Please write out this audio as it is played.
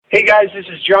Hey guys, this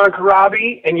is John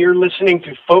Corabi, and you're listening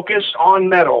to Focus on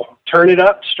Metal. Turn it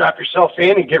up, strap yourself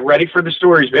in, and get ready for the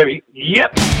stories, baby.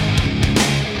 Yep!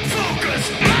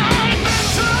 Focus on metal.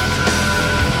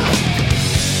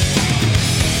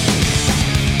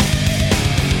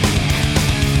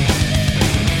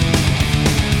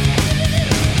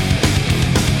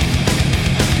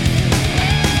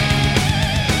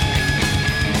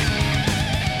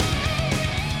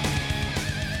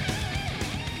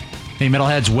 Hey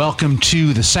Metalheads, welcome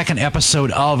to the second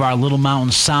episode of our Little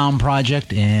Mountain Sound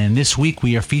project, and this week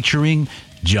we are featuring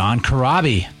John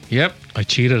Corabi. Yep, I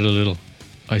cheated a little.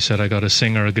 I said I got a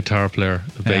singer, a guitar player,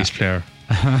 a bass player,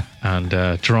 and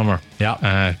a drummer.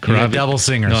 Yeah, you got double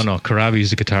singers. No,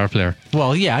 Corabi's a guitar player.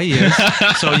 Well, yeah, he is.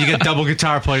 So you get double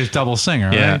guitar players, double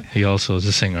singer, Yeah, right? he also is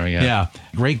a singer, yeah. Yeah,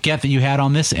 great get that you had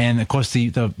on this, and of course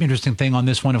the interesting thing on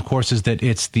this one, of course, is that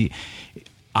it's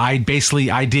I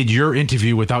did your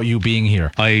interview without you being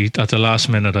here. At the last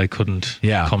minute, I couldn't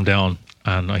Yeah. come down,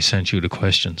 and I sent you the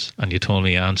questions, and you told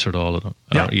me you answered all of them.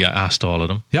 Yeah. Or you asked all of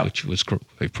them, Yeah. which was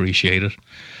I appreciated.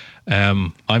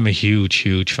 I'm a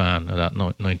huge fan of that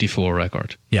 94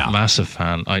 record. Yeah. Massive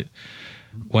fan.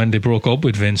 When they broke up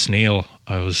with Vince Neil,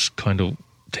 I was kind of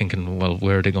thinking, well,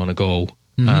 where are they going to go?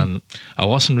 Mm-hmm. And I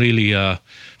wasn't really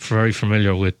very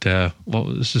familiar with what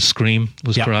was the Scream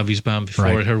was Yeah. Corabi's band before.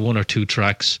 Right. I heard one or two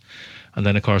tracks, and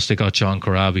then of course they got John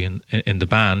Corabi in the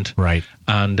band. Right.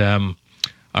 And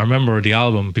I remember the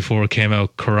album before it came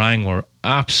out. Kerrang were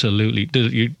absolutely.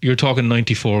 You're talking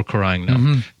 94 Kerrang now.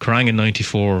 Mm-hmm. Kerrang in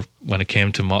 94 when it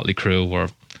came to Motley Crue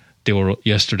they were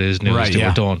yesterday's news. Right, they yeah.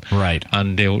 were done. Right.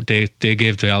 And they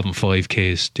gave the album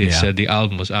 5Ks. They Yeah. said the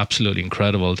album was absolutely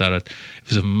incredible, that it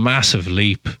was a massive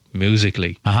leap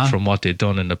musically from what they'd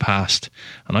done in the past.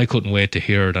 And I couldn't wait to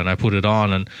hear it, and I put it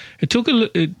on, and it took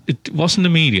it wasn't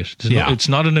immediate. It's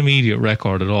not an immediate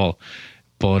record at all,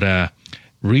 but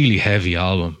really heavy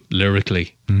album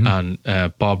lyrically. And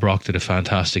Bob Rock did a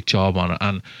fantastic job on it,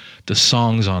 and the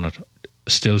songs on it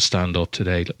still stand up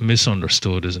today.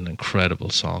 Misunderstood is an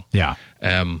incredible song. Yeah.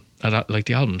 Like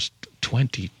the album's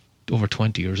over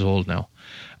 20 years old now,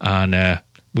 and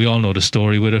we all know the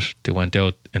story with it. They went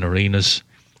out in arenas,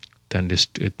 then they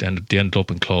ended up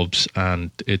in clubs,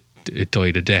 and it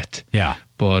died a death. Yeah.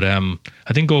 But I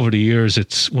think over the years,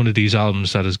 it's one of these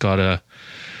albums that has got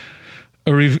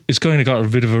it's kind of got a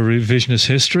bit of a revisionist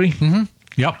history. Mm-hmm.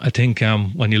 Yep. I think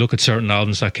when you look at certain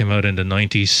albums that came out in the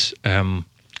 90s,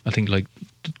 I think like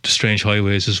The Strange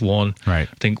Highways is one. Right.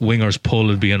 I think Winger's Pull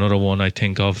would be another one I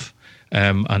think of.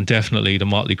 And definitely the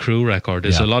Motley Crue record.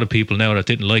 There's a lot of people now that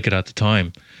didn't like it at the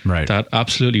time. Right. That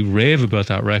absolutely rave about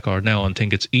that record now and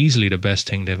think it's easily the best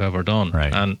thing they've ever done.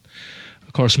 Right. And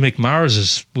of course Mick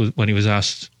Mars, when he was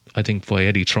asked, I think by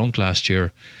Eddie Trunk last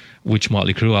year, which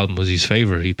Motley Crue album was his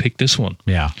favourite, he picked this one.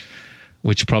 Yeah.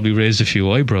 Which probably raised a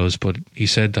few eyebrows, but he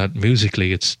said that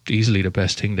musically it's easily the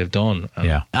best thing they've done.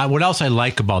 Yeah. What else I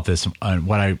like about this,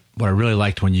 what I really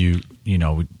liked when you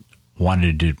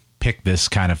wanted to pick this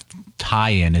kind of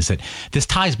tie-in, is that this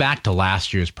ties back to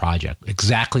last year's project,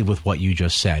 exactly with what you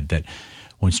just said, that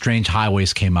when Strange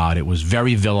Highways came out, it was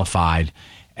very vilified,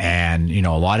 and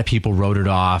a lot of people wrote it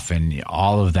off and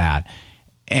all of that.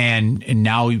 And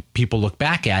now people look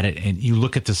back at it, and you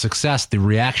look at the success, the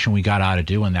reaction we got out of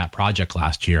doing that project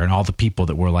last year, and all the people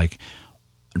that were like,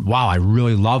 wow, I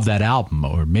really love that album,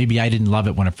 or maybe I didn't love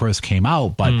it when it first came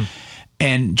out, but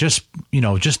and just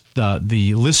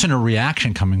the listener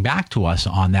reaction coming back to us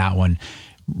on that one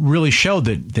really showed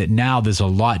that now there's a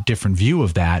lot different view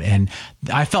of that. And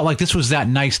I felt like this was that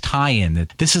nice tie-in,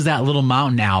 that this is that Little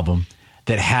Mountain album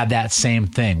that had that same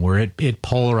thing where it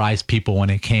polarized people when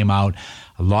it came out.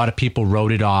 A lot of people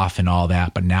wrote it off and all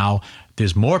that, but now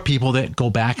there's more people that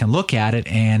go back and look at it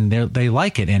and they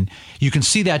like it. And you can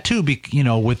see that too,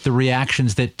 with the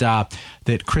reactions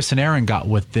that Chris and Aaron got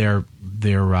with their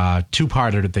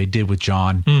two-parter that they did with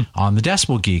John on the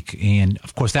Decibel Geek. And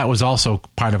of course that was also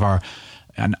part of our,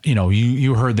 and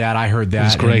you heard that, I heard that. It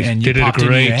was great. And you Did popped a in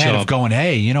your great head job. of going,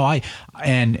 hey,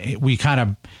 we kind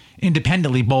of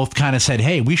independently both kind of said,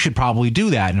 hey, we should probably do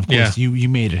that. And of course you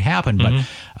made it happen. But,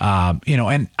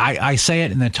 and I say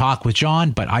it in the talk with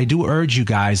John, but I do urge you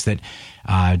guys that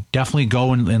definitely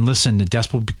go and listen to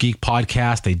Decibel Geek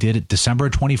podcast. They did it December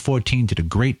 2014, did a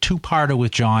great two-parter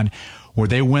with John where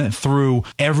they went through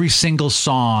every single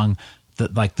song,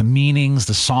 the meanings,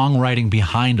 the songwriting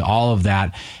behind all of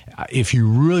that. If you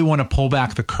really want to pull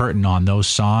back the curtain on those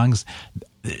songs,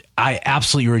 I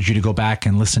absolutely urge you to go back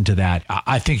and listen to that.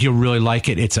 I think you'll really like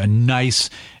it. It's a nice,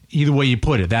 either way you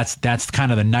put it, that's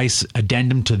kind of the nice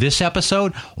addendum to this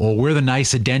episode, or we're the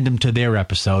nice addendum to their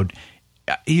episode.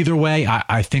 either way,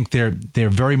 I think they're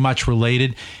very much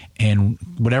related, and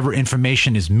whatever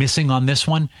information is missing on this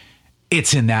one,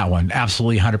 it's in that one.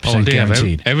 Absolutely 100%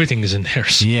 guaranteed. Everything is in there.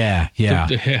 Yeah.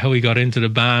 How he got into the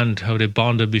band, how they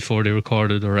bonded before they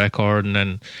recorded the record, and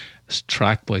then it's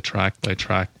track by track by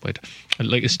track.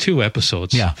 Like, it's 2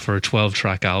 episodes for a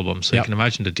 12-track album. So you can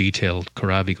imagine the detail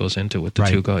Corabi goes into with the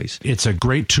 2 guys. It's a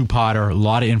great 2-parter. A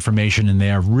lot of information in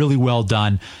there. Really well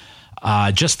done.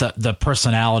 Just the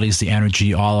personalities, the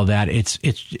energy, all of that.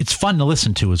 It's fun to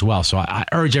listen to as well. So I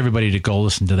urge everybody to go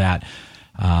listen to that.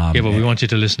 But we want you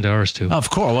to listen to ours too.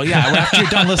 Of course. Well, yeah. After you're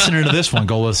done listening to this one,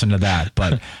 go listen to that.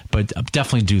 But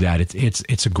definitely do that.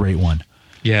 It's a great one.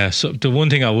 Yeah. So the one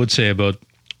thing I would say about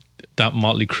that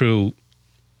Motley Crue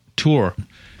tour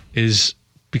is,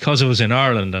 because it was in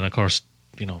Ireland, and of course,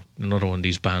 you know, another one of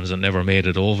these bands that never made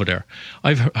it over there.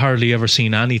 I've hardly ever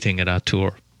seen anything of that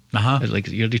tour. Like,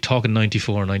 you're talking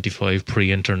 94, 95,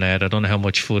 pre-internet. I don't know how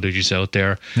much footage is out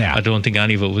there. Yeah. I don't think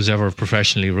any of it was ever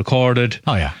professionally recorded.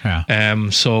 Oh yeah.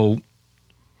 So,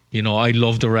 you know, I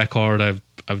love the record.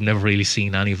 I've never really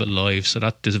seen any of it live, so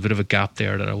that there's a bit of a gap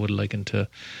there that I would like to,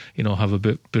 you know, have a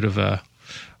bit of a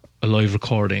live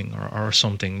recording or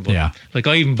something. But like,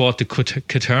 I even bought the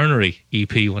Quaternary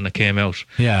EP when it came out.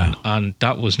 Yeah. And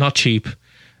that was not cheap.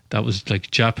 That was like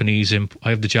Japanese. I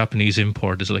have the Japanese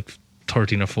import. There's like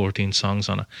 13 or 14 songs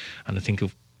on it, and I think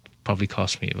it probably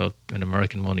cost me about, in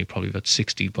American money, probably about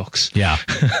 $60. Yeah.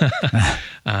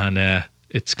 And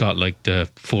it's got like the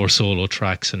 4 solo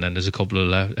tracks, and then there's a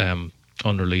couple of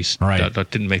unreleased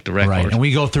that didn't make the record. Right, and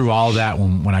we go through all that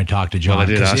when I talked to John. Well, I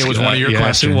did ask it was one of your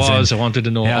questions. It was. I wanted to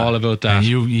know all about that. And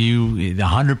you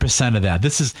 100% of that.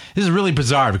 This is really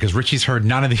bizarre, because Richie's heard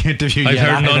none of the interview yet. I've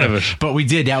heard none of it. But we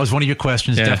did. That was one of your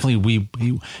questions. Yeah. Definitely.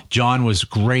 John was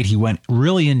great. He went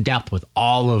really in depth with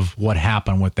all of what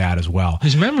happened with that as well.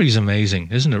 His memory's amazing,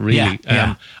 isn't it, really?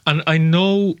 Yeah. And I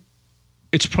know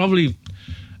it's probably,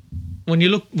 when you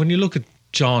look at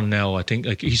John now, I think,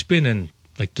 like, he's been in,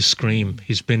 like, the Scream,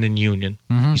 he's been in Union,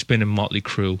 he's been in Motley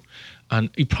Crue, and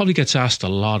he probably gets asked a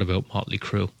lot about Motley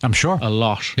Crue. I'm sure. A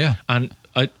lot. Yeah. And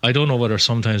I don't know whether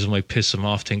sometimes it might piss him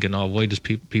off, thinking, oh, why does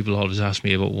people always ask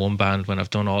me about one band when I've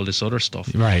done all this other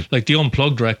stuff? Right. Like, the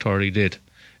Unplugged record he did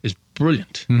is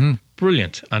brilliant.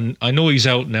 Brilliant. And I know he's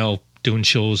out now doing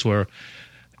shows where,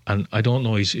 and I don't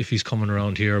know if he's coming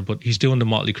around here, but he's doing the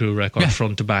Motley Crue record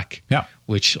front to back,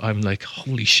 which I'm like,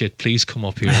 holy shit, please come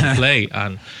up here and play.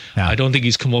 And I don't think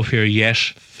he's come up here yet.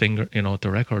 The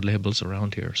record labels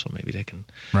around here, so maybe they can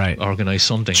organise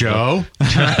something. Joe?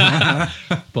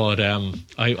 But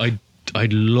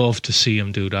I'd love to see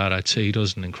him do that. I'd say he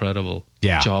does an incredible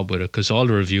job with it, because all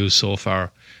the reviews so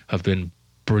far have been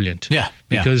brilliant. Yeah.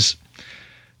 Because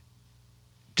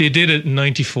they did it in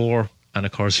 94. And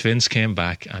of course, Vince came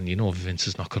back, and you know Vince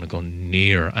is not going to go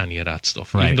near any of that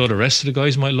stuff. Right. Even though the rest of the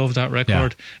guys might love that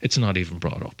record, it's not even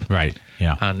brought up. Right.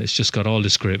 Yeah. And it's just got all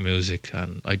this great music,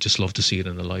 and I just love to see it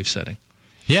in a live setting.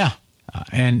 Yeah.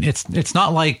 And it's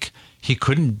not like he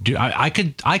couldn't do. I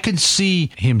could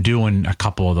see him doing a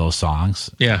couple of those songs.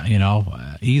 Yeah.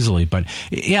 Easily. But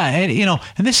and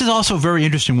this is also a very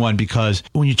interesting one, because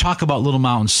when you talk about Little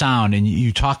Mountain Sound and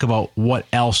you talk about what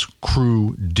else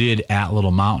Crue did at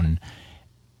Little Mountain,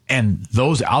 and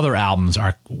those other albums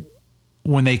are,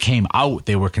 when they came out,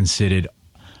 they were considered,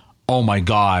 oh my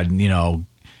God,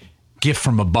 gift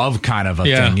from above kind of a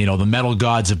thing. The metal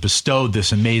gods have bestowed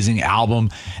this amazing album,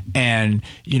 and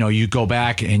you go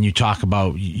back and you talk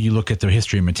about, you look at the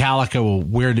history of Metallica. Well,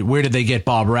 where did they get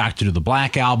Bob Rock to do the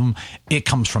Black Album? It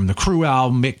comes from the Crue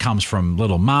album. It comes from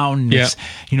Little Mountain. Yeah.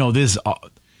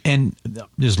 And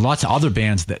there's lots of other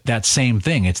bands that same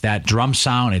thing. It's that drum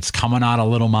sound. It's coming out of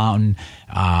Little Mountain.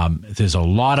 There's a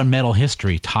lot of metal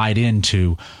history tied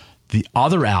into the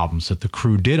other albums that the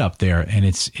Crue did up there, and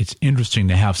it's interesting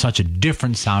to have such a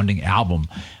different sounding album,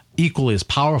 equally as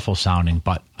powerful sounding,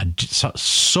 but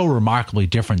so remarkably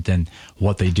different than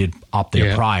what they did up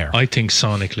there prior. I think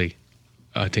sonically,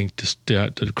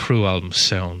 the Crue album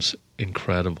sounds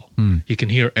incredible. You can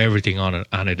hear everything on it,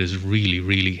 and it is really,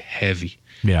 really heavy.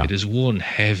 Yeah. It is one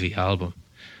heavy album.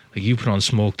 Like, you put on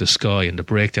Smoke the Sky, and the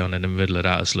breakdown in the middle of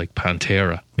that is like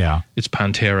Pantera. Yeah. It's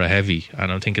Pantera heavy.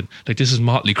 And I'm thinking, like, this is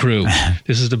Motley Crue.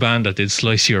 This is the band that did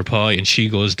Slice Your Pie and She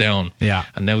Goes Down. Yeah.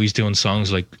 And now he's doing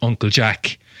songs like Uncle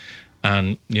Jack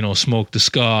and, Smoke the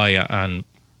Sky and,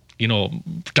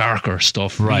 darker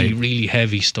stuff. Really, really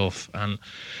heavy stuff. And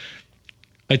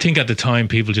I think at the time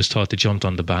people just thought they jumped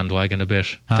on the bandwagon a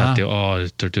bit. That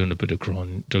they're doing a bit of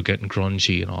grunge, they're getting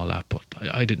grungy and all that. But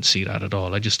I didn't see that at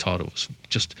all. I just thought it was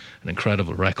just an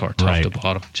incredible record, top to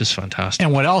bottom, just fantastic.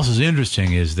 And what else is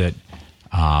interesting is that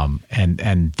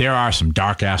And there are some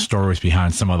dark ass stories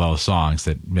behind some of those songs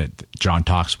that John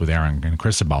talks with Aaron and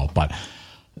Chris about. But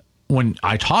when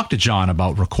I talked to John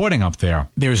about recording up there,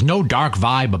 there's no dark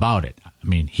vibe about it. I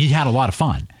mean, he had a lot of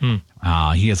fun.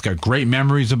 He has got great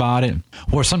memories about it.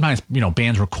 Or sometimes,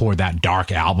 bands record that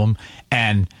dark album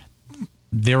and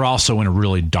they're also in a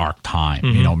really dark time.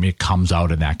 It comes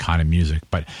out in that kind of music,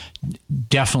 but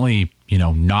definitely,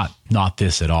 not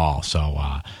this at all. So,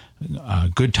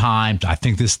 good times. I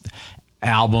think this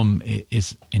album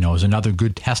is another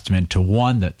good testament to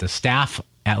one, that the staff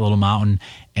at Little Mountain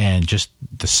and just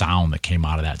the sound that came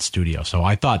out of that studio. So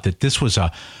I thought that this was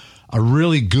a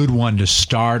really good one to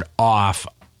start off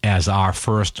as our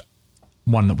first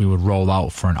one that we would roll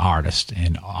out for an artist.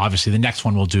 And obviously the next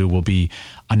one we'll do will be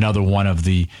another one of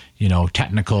the,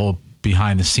 technical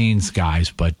behind the scenes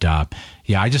guys. But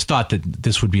I just thought that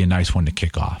this would be a nice one to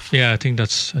kick off. Yeah, I think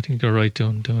they're right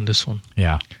doing this one.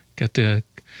 Yeah.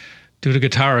 Do the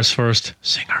guitarist first,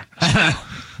 singer.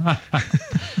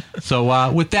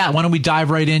 So with that, why don't we dive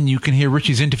right in? You can hear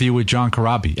Richie's interview with John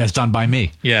Corabi, as done by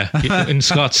me. Yeah, in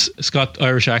Scott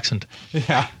Irish accent.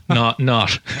 Yeah. Not. All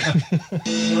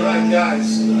right,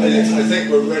 guys. I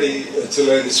think we're ready to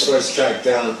lay this first track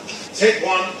down. Take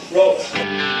one, roll.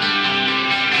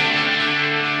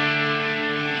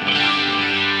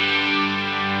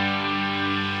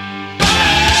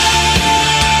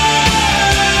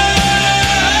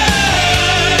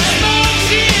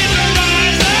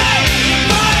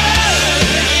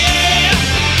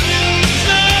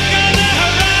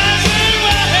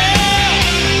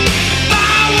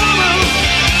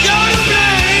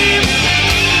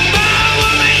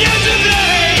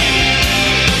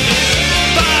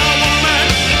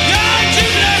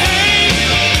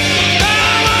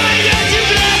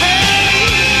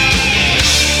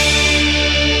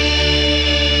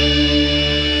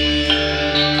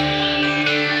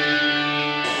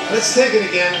 Let's take it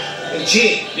again. And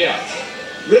Gene. Yeah.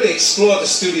 Really explore the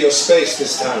studio space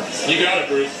this time. You got it,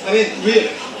 Bruce. I mean, really.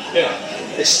 Yeah.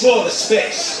 Explore the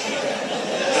space.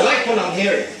 I like what I'm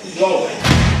hearing. Go away.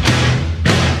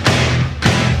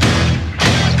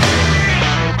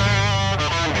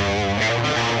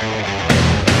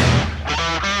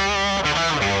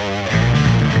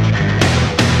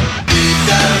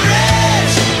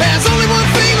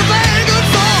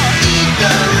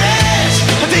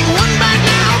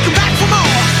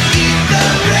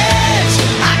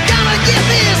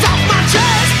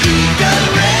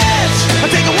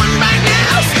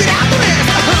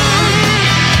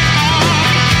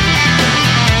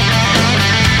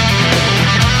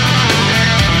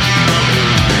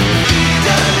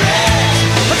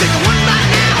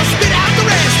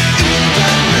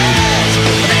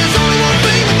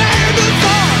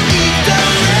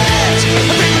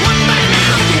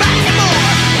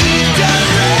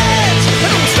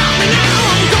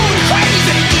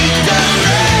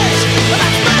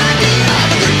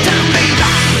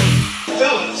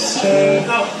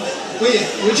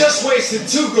 We just wasted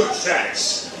 2 good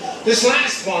tracks. This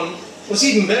last one was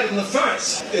even better than the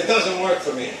first. It doesn't work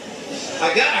for me.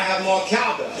 I gotta have more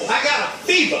cowbell. I got a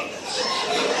fever.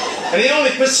 And the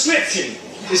only prescription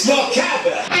is more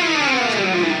cowbell.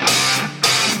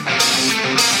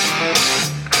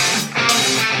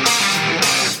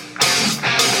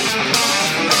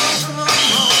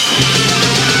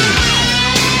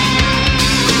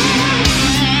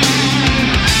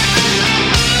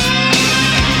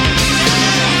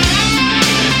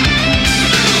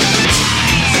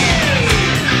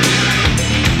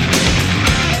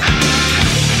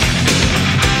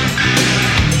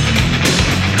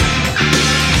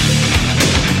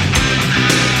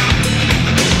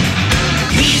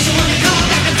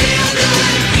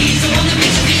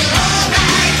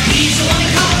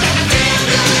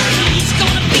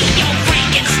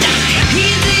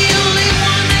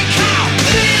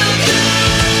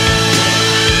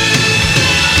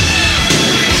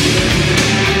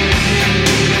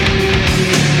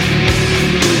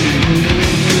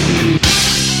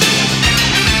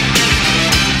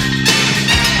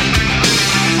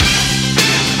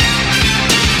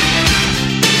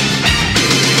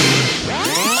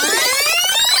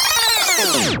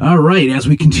 All right, as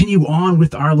we continue on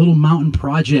with our Little Mountain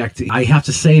project, I have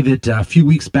to say that a few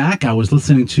weeks back I was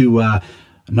listening to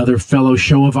another fellow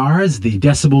show of ours, the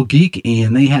Decibel Geek,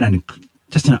 and they had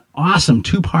just an awesome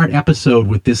 2-part episode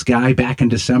with this guy back in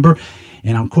December.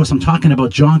 And of course, I'm talking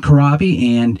about John Corabi,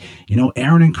 and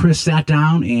Aaron and Chris sat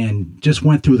down and just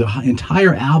went through the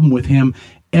entire album with him.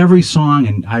 every song,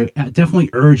 and I definitely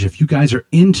urge, if you guys are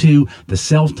into the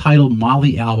self-titled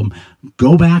Motley album,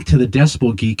 go back to the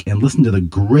Decibel Geek and listen to the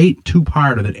great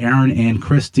two-parter that Aaron and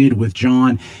Chris did with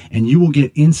John, and you will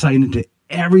get insight into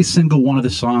every single one of the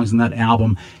songs in that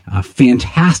album.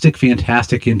 Fantastic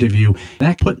interview.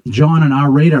 That put John on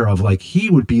our radar of like, he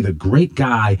would be the great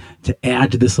guy to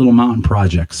add to this Little Mountain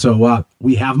project. So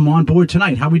we have him on board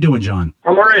tonight. How we doing, John?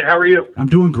 I'm all right. How are you? I'm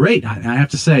doing great. I have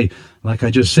to say, like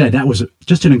I just said, that was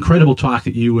just an incredible talk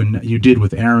that you did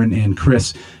with Aaron and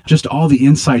Chris. Just all the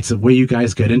insights, the way you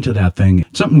guys got into that thing.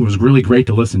 Something that was really great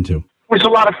to listen to. It was a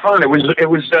lot of fun.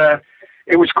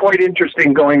 It was quite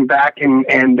interesting going back and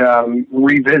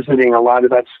revisiting a lot of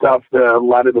that stuff, a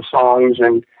lot of the songs,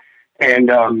 and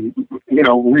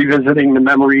revisiting the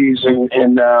memories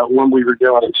and when we were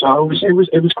doing it. So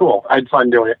it was cool. I had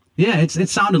fun doing it. Yeah, it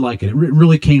sounded like it. It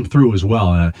really came through as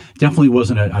well. Definitely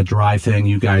wasn't a dry thing.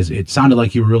 You guys, it sounded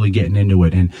like you were really getting into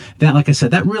it. And that, like I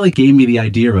said, that really gave me the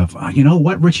idea of, you know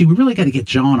what, Richie, we really got to get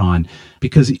John on,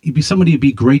 because it'd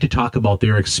be great to talk about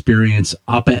their experience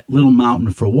up at Little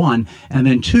Mountain, for one, and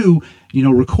then two,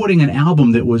 recording an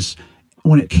album that was,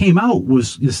 when it came out,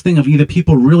 was this thing of either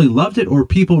people really loved it or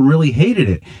people really hated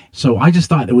it. So I just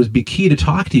thought it would be key to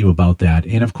talk to you about that.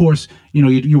 And of course,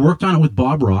 you worked on it with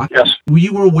Bob Rock. Yes. Were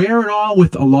you aware at all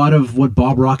with a lot of what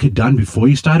Bob Rock had done before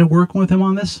you started working with him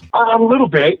on this? A little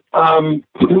bit.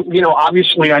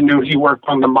 Obviously I knew he worked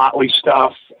on the Motley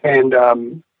stuff and,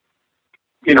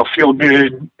 Feel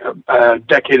Good,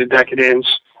 Decade of Decadence.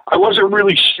 I wasn't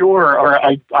really sure, or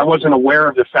I wasn't aware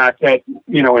of the fact that,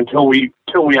 until we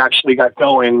actually got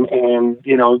going and,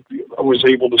 I was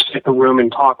able to sit in the room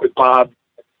and talk with Bob,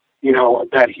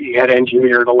 that he had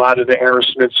engineered a lot of the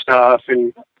Aerosmith stuff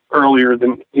and earlier,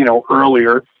 and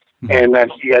that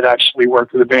he had actually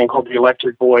worked with a band called the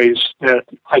Electric Boys, that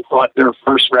I thought their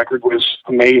first record was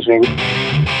amazing.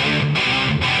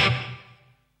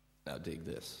 Now dig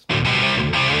this.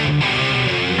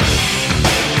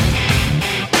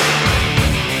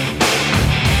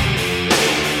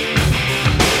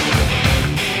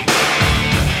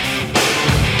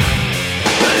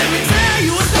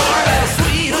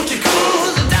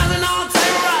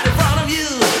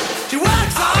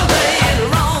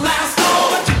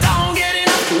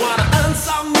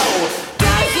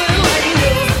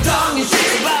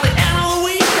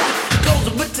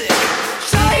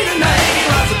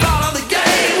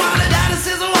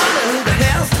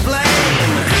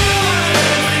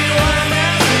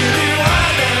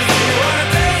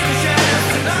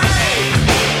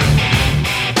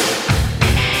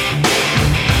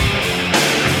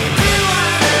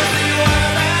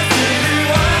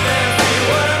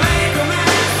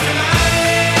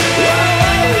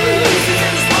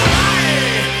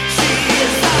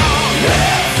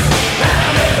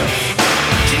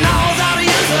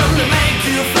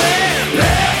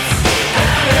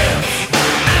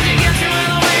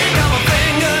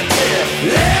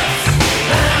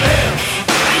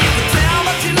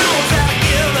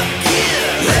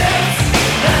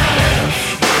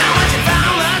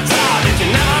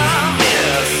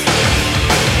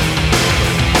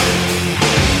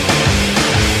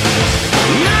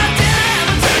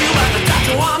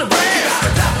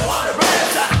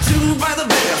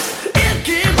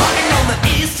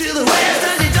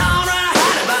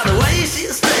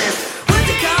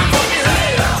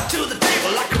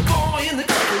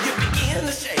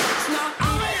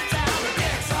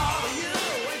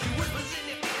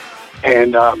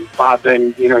 And Bob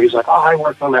then, he's like, I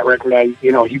worked on that record.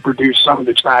 He produced some of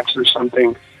the tracks or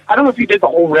something. I don't know if he did the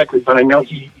whole record, but I know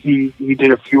he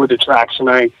did a few of the tracks. And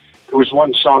there was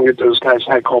one song that those guys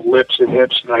had called Lips and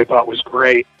Hips that I thought was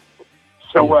great.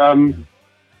 So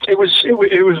it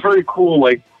was very cool,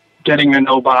 like getting to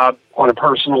know Bob on a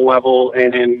personal level,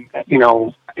 and then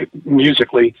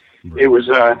musically. It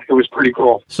was pretty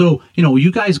cool. So,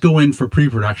 you guys go in for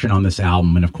pre-production on this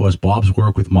album, and of course, Bob's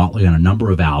worked with Motley on a number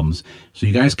of albums. So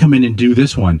you guys come in and do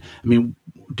this one. I mean,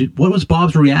 what was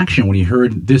Bob's reaction when he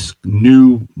heard this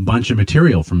new bunch of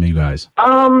material from you guys?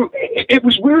 It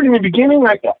was weird in the beginning.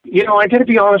 I got to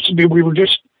be honest with you, we were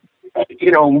just,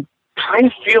 kind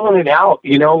of feeling it out.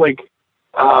 The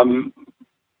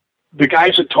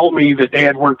guys had told me that they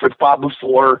had worked with Bob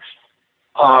before.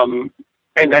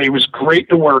 And that he was great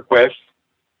to work with,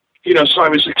 so I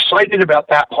was excited about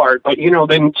that part. But,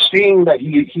 then seeing that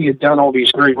he had done all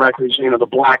these great records, the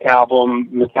Black Album,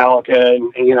 Metallica,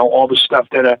 and all the stuff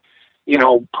that,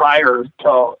 prior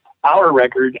to our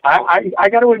record, I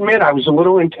got to admit, I was a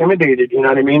little intimidated, you know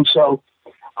what I mean? So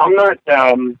I'm not,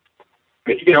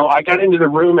 I got into the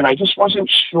room and I just wasn't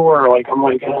sure. Like, I'm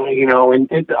like,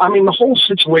 I mean, the whole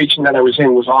situation that I was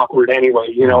in was awkward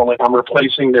anyway. Like I'm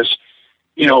replacing this,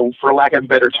 for lack of a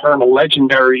better term, a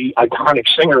legendary, iconic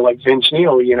singer like Vince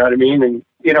Neil. You know what I mean? And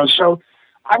so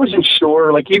I wasn't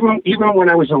sure. Like even when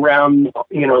I was around,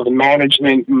 the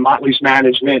management, Motley's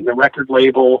management, and the record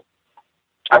label,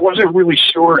 I wasn't really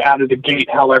sure out of the gate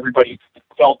how everybody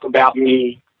felt about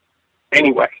me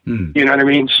anyway. You know what I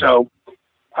mean? So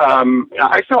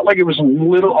I felt like it was a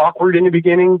little awkward in the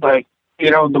beginning, but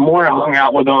the more I hung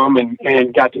out with him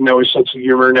and got to know his sense of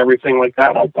humor and everything like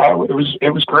that, I thought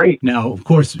it was great. Now, of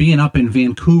course, being up in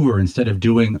Vancouver instead of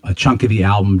doing a chunk of the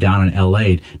album down in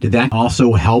LA, did that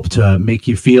also help to make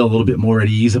you feel a little bit more at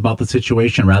ease about the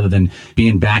situation rather than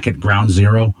being back at ground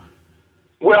zero?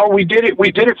 Well, we did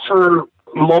it for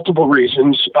multiple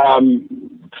reasons.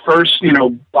 First,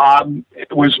 Bob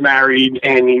was married,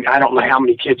 and I don't know how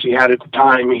many kids he had at the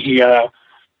time. He had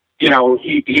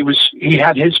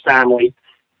his family,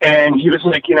 and he was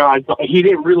like, he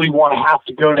didn't really want to have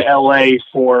to go to LA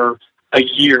for a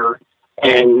year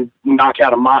and knock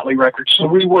out a Motley record. So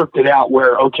we worked it out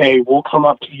where, okay, we'll come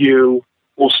up to you,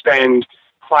 we'll spend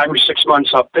 5 or 6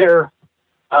 months up there,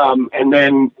 and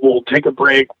then we'll take a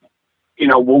break.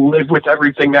 We'll live with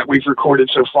everything that we've recorded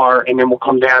so far, and then we'll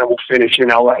come down and we'll finish in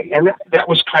LA. And that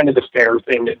was kind of the fair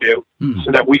thing to do,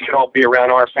 so that we could all be around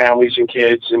our families and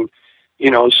kids. And,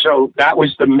 so that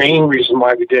was the main reason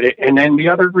why we did it. And then the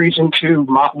other reason too,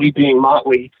 Motley being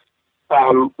Motley,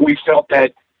 we felt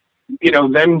that,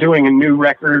 them doing a new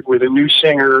record with a new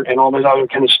singer and all that other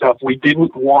kind of stuff, we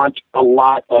didn't want a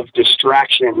lot of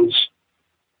distractions.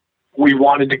 We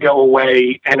wanted to go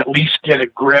away and at least get a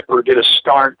grip or get a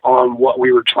start on what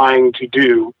we were trying to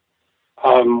do,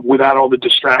 without all the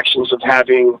distractions of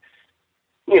having,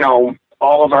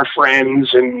 all of our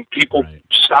friends and people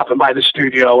stopping by the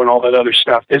studio and all that other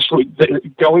stuff.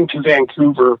 Going to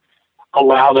Vancouver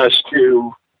allowed us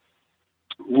to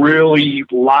really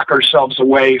lock ourselves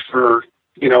away for,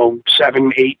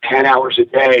 7, 8, 10 hours a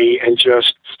day and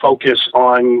just focus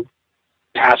on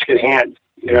task at hand.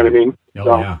 You know what I mean?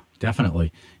 Yeah.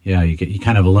 Definitely. Yeah, you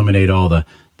kind of eliminate all the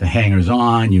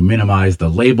hangers-on, you minimize the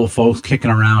label folks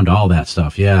kicking around, all that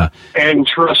stuff, yeah. And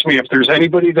trust me, if there's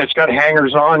anybody that's got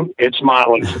hangers-on, it's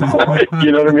Motley.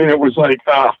 You know what I mean? It was like,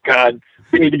 oh, God,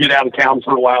 we need to get out of town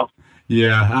for a while.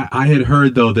 Yeah, I had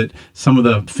heard, though, that some of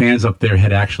the fans up there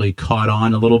had actually caught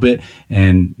on a little bit,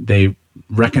 and they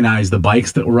recognized the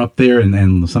bikes that were up there, and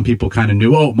then some people kind of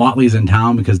knew, oh, Motley's in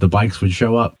town because the bikes would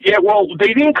show up. Yeah, well,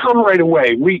 they didn't come right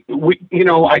away. We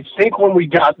I think when we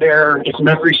got there, if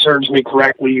memory serves me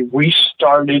correctly, we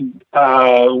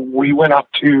went up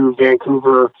to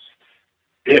Vancouver.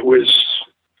 It was,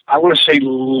 I want to say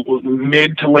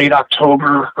mid to late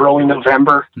October, early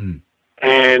November,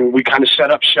 and we kind of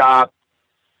set up shop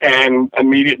and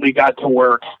immediately got to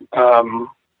work.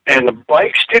 And the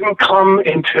bikes didn't come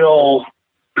until,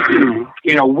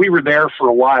 we were there for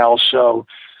a while. So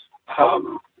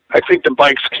I think the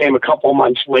bikes came a couple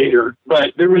months later.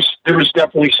 But there was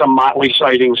definitely some Motley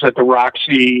sightings at the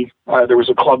Roxy. There was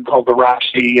a club called the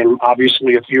Roxy, and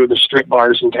obviously a few of the strip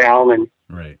bars in town. And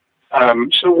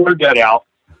so word got out.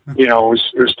 It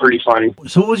was pretty funny.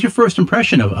 So what was your first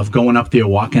impression of going up there,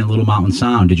 walking Little Mountain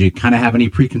Sound? Did you kind of have any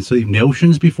preconceived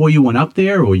notions before you went up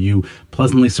there, or were you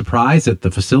pleasantly surprised at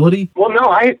the facility? Well, no,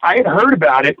 I had heard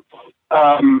about it.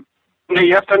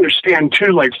 You have to understand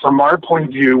too, like from our point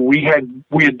of view, we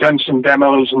had done some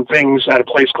demos and things at a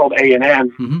place called A&M.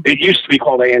 Mm-hmm. It used to be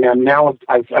called A&M. Now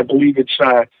I believe it's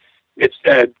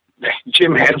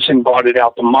Jim Henson bought it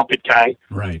out, the Muppet guy.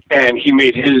 Right. And he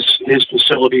made his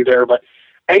facility there, but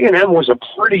A&M was a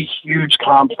pretty huge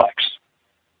complex.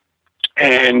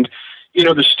 And,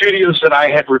 the studios that I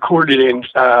had recorded in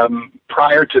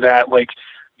prior to that, like,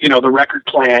 the Record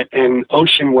Plant and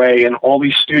Ocean Way and all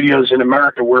these studios in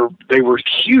America were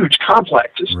huge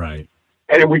complexes. Right.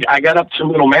 And I got up to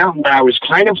Little Mountain, and I was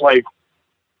kind of like,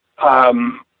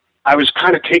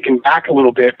 taken back a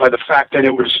little bit by the fact that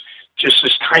it was just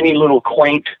this tiny little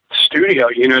quaint studio.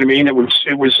 You know what I mean? It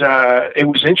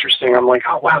was interesting. I'm like,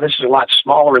 oh wow, this is a lot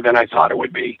smaller than I thought it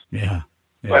would be. Yeah.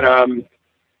 But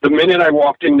the minute I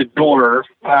walked in the door,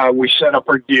 we set up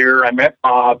our gear. I met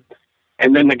Bob,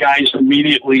 and then the guys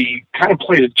immediately kind of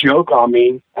played a joke on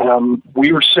me.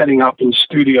 We were setting up in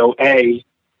Studio A,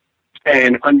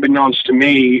 and unbeknownst to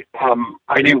me,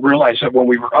 I didn't realize that when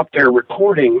we were up there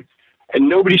recording, and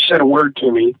nobody said a word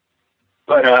to me,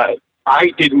 but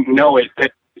I didn't know it,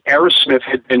 that Aerosmith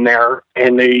had been there,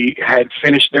 and they had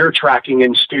finished their tracking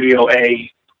in Studio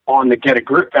A on the Get a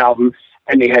Grip album,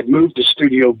 and they had moved to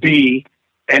Studio B,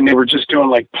 and they were just doing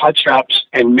like touch-ups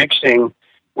and mixing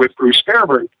with Bruce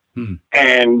Fairbairn.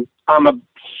 And I'm a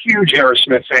huge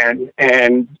Aerosmith fan,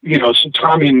 and so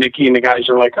Tommy and Nikki and the guys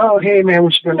are like, "Oh, hey man,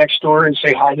 we should go next door and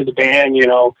say hi to the band,"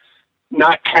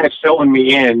 not kind of filling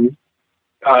me in,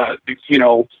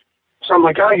 So I'm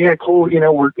like, "Oh yeah, cool."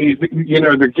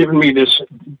 They're giving me this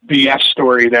BS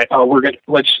story that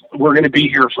we're gonna be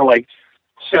here for like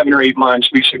 7 or 8 months.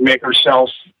 We should make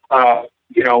ourselves,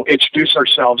 introduce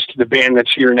ourselves to the band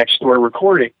that's here next door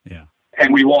recording. Yeah.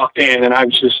 And we walked in, and I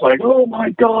was just like, "Oh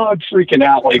my God," freaking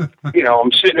out. Like,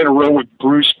 I'm sitting in a room with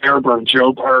Bruce Fairbairn,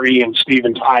 Joe Perry, and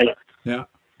Steven Tyler. Yeah.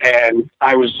 And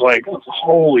I was like,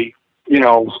 "Holy,"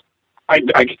 I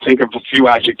could think of a few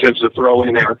adjectives to throw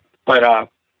in there, but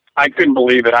I couldn't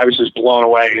believe it. I was just blown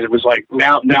away. It was like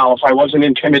now, if I wasn't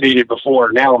intimidated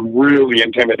before, now I'm really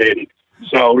intimidated.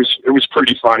 So it was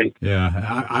pretty funny.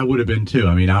 Yeah, I would have been too.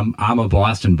 I mean, I'm a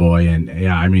Boston boy, and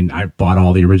yeah, I mean, I bought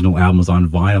all the original albums on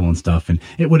vinyl and stuff, and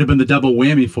it would have been the double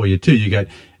whammy for you too. You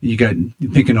got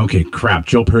thinking, okay, crap,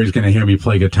 Joe Perry's going to hear me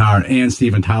play guitar, and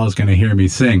Steven Tyler's going to hear me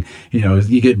sing.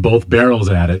 You get both barrels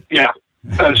at it. Yeah.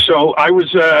 So I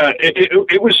was.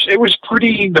 It was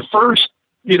pretty. The first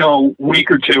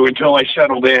week or two until I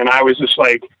settled in, I was just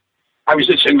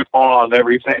in awe of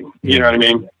everything. You know what I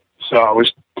mean? So it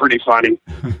was pretty funny.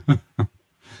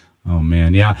 Oh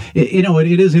man, yeah.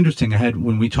 It is interesting.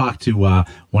 When we talked to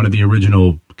one of the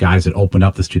original guys that opened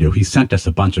up the studio, he sent us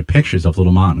a bunch of pictures of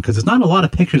Little Mountain, because there's not a lot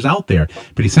of pictures out there,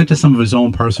 but he sent us some of his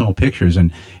own personal pictures,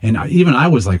 and even I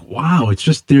was like, wow,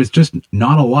 there's just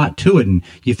not a lot to it. And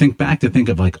you think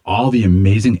of like all the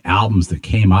amazing albums that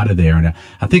came out of there, and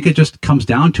I think it just comes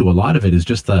down to a lot of it is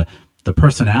just the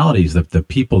personalities, the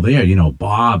people there,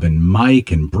 Bob and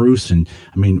Mike and Bruce, and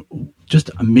I mean, just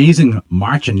amazing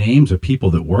march of names of people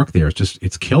that work there.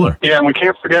 It's killer. Yeah, and we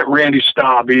can't forget Randy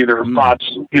Staub either.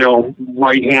 Bob's,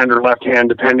 right hand or left hand,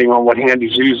 depending on what hand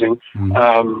he's using.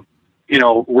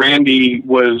 Randy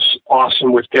was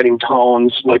awesome with getting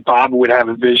tones. Like Bob would have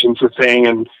a vision for thing,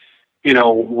 and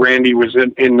Randy was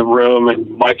in the room,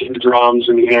 and Mike in the drums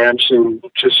and the amps, and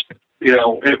just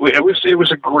it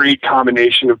was a great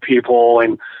combination of people.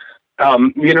 And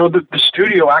the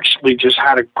studio actually just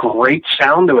had a great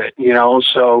sound to it,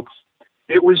 so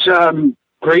it was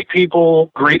great people,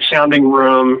 great sounding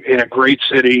room in a great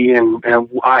city, and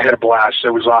I had a blast. It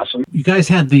was awesome. You guys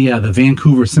had the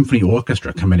Vancouver Symphony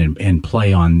Orchestra come in and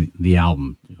play on the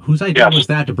album. Whose idea was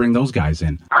that to bring those guys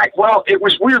in? Well, it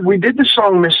was weird. We did the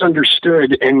song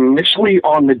Misunderstood, and initially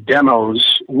on the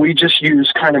demos, we just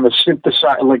used kind of a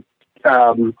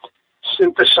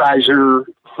synthesizer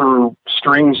for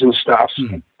strings and stuff.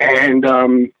 And,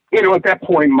 at that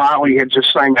point, Motley had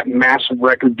just signed that massive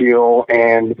record deal,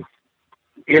 and,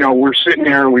 we're sitting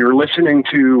there and we were listening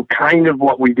to kind of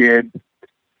what we did,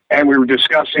 and we were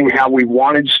discussing how we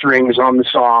wanted strings on the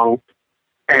song.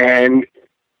 And,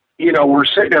 we're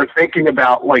sitting there thinking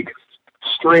about like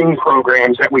string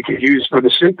programs that we could use for the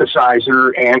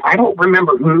synthesizer. And I don't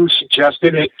remember who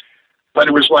suggested it, but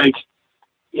it was like,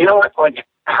 like,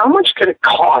 how much could it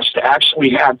cost to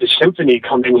actually have the symphony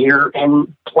come in here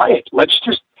and play it?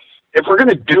 If we're going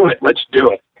to do it, let's do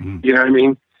it. You know what I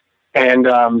mean? And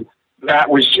that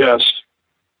was just,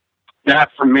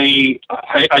 that for me,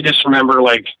 I just remember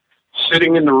like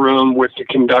sitting in the room with the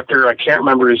conductor. I can't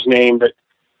remember his name, but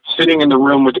sitting in the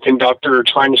room with the conductor,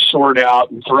 trying to sort out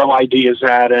and throw ideas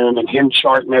at him, and him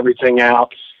charting everything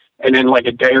out. And then like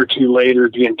a day or two later,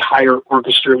 the entire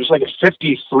orchestra, it was like a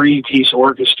 53-piece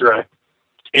orchestra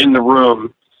in the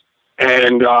room.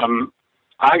 And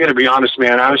I got to be honest,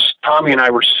 man, Tommy and I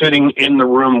were sitting in the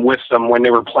room with them when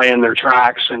they were playing their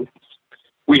tracks, and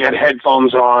we had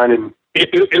headphones on, and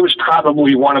it was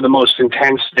probably one of the most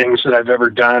intense things that I've ever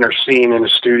done or seen in a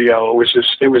studio. It was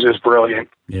just brilliant.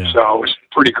 Yeah. So it was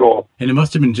pretty cool. And it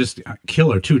must have been just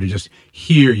killer too, to just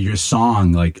hear your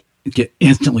song like get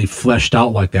instantly fleshed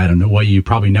out like that in a way you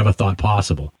probably never thought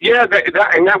possible. Yeah,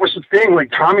 that was the thing.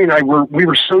 Like Tommy and I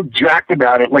were so jacked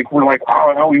about it. Like we're like,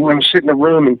 oh no, we want to sit in the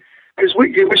room, and because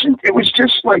it was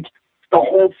just like the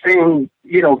whole thing,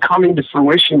 coming to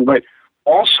fruition. But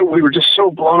also we were just so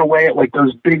blown away at like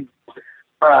those big,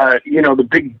 the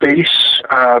big bass.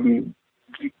 I don't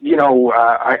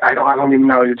even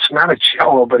know. It's not a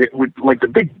cello, but it would like the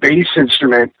big bass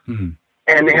instrument. Mm-hmm.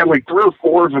 And they had like 3 or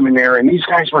 4 of them in there, and these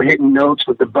guys were hitting notes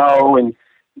with the bow, and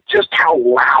just how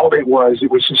loud it was. It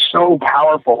was just so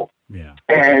powerful. Yeah.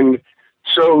 And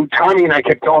so Tommy and I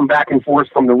kept going back and forth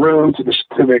from the room to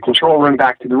the control room,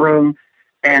 back to the room.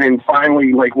 And then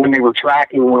finally, like when they were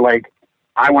tracking, we're like,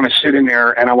 I want to sit in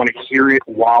there and I want to hear it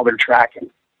while they're tracking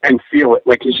and feel it.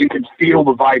 Like, 'cause you could feel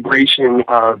the vibration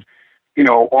of you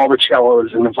know, all the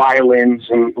cellos and the violins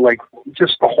and like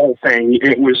just the whole thing.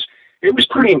 It was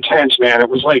pretty intense, man. It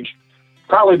was like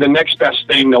probably the next best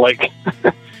thing to like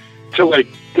to like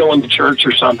going to church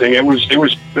or something. It was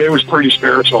pretty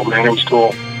spiritual, man. It was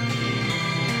cool.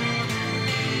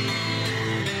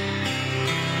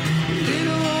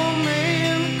 Little old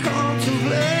man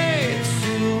contemplates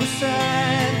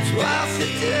suicide twice a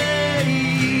day.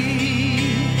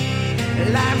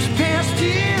 Life's passed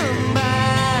him by.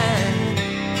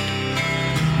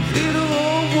 Little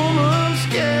old woman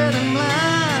scared and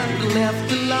blind,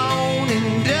 left alone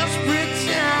in desperate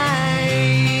times.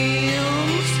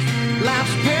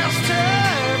 Life's passed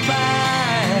her by.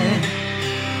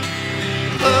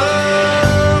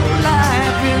 Oh,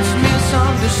 life is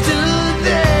misunderstood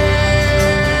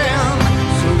them.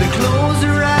 So they close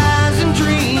their eyes and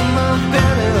dream of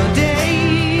better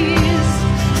days.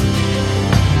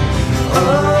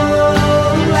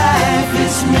 Oh, life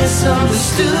is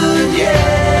misunderstood, yeah.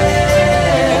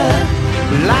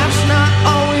 Life's not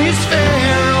always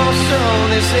fair, or so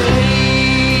they say.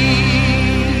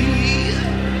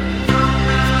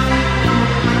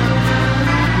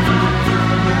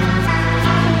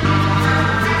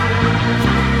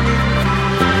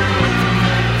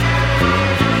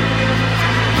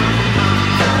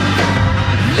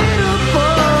 Little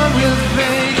boy with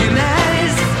vacant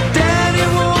eyes, Daddy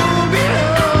won't be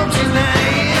home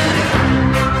tonight,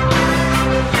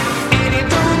 and he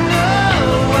don't know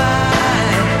why.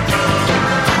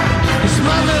 His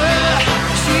mother,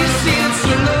 she sits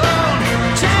alone,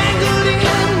 tangled in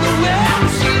the web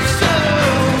she's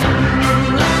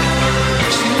sewn.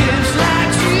 She lives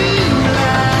like July.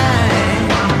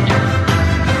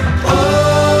 Oh,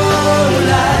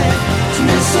 life is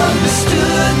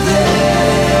misunderstood them.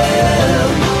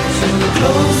 So they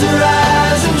close their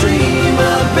eyes and dream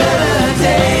of better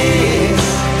days.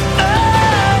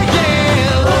 Oh,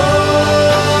 yeah.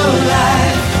 Oh,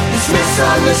 life is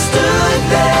misunderstood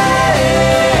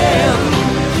them.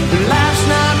 Life's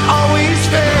not always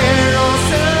fair, or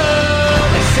so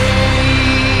they say.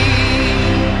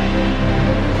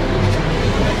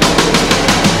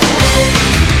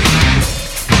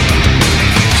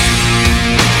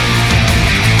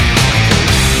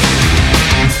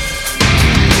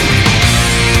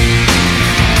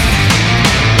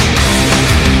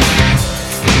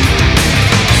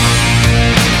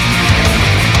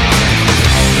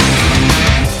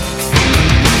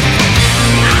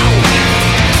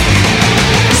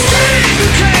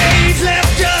 Cage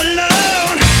left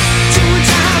alone, to a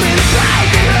time in a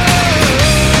broken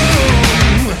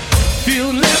home.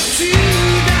 Feel left to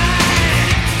die.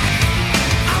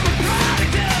 I'm a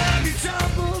product of your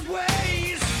troubled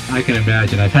ways. I can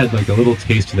imagine. I've had like a little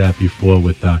taste of that before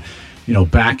with, you know,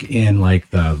 back in like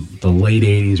the late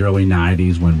 80s, early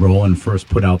 90s when Roland first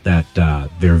put out that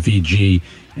their VG,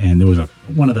 and there was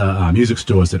one of the music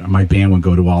stores that my band would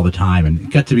go to all the time, and it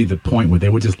got to be the point where they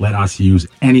would just let us use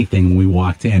anything when we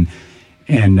walked in.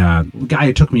 And the guy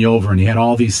who took me over, and he had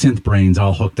all these synth brains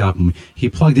all hooked up, and he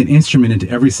plugged an instrument into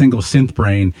every single synth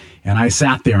brain, and I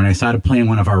sat there and I started playing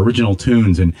one of our original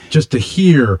tunes, and just to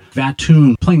hear that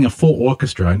tune playing a full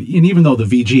orchestra, and even though the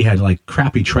VG had like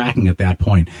crappy tracking at that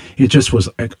point, it just was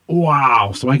like,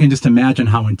 wow. So I can just imagine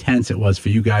how intense it was for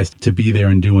you guys to be there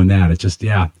and doing that. It just,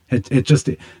 yeah, it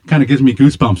kind of gives me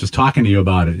goosebumps just talking to you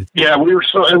about it. Yeah, we were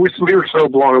so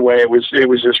blown away. It was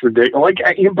just ridiculous.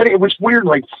 But it was weird.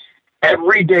 Like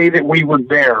every day that we were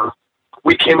there,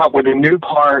 we came up with a new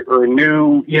part or a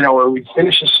new, you know, or we'd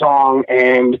finish a song,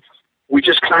 and we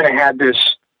just kind of had this,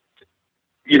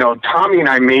 you know, Tommy and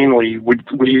I mainly would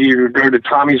either go to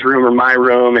Tommy's room or my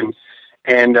room,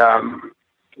 and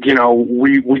you know,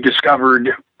 we discovered,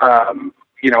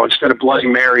 you know, instead of Bloody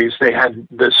Marys, they had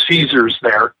the Caesars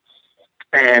there,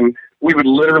 and we would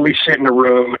literally sit in a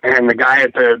room, and the guy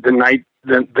at the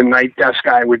night desk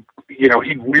guy would, you know,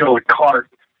 he'd wheel a cart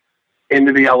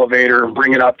into the elevator and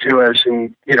bring it up to us,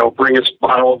 and, you know, bring us a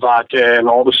bottle of vodka and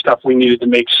all the stuff we needed to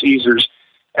make Caesars.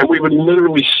 And we would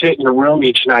literally sit in a room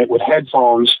each night with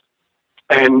headphones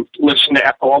and listen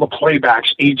to all the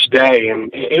playbacks each day. And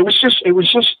it was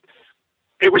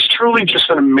truly just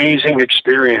an amazing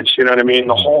experience. You know what I mean?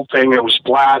 The whole thing, it was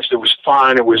blast. It was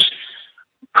fun. It was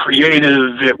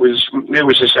creative. It was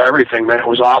just everything, man. It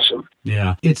was awesome.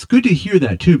 Yeah. It's good to hear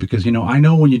that too, because, you know, I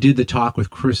know when you did the talk with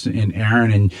Chris and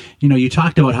Aaron, and, you know, you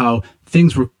talked about how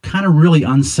things were kind of really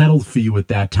unsettled for you at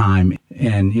that time,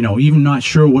 and, you know, even not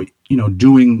sure what, you know,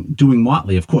 doing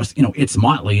Motley. Of course, you know, it's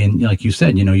Motley, and like you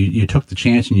said, you know, you took the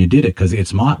chance and you did it because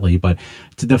it's Motley, but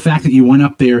to the fact that you went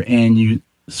up there and you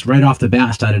right off the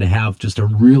bat started to have just a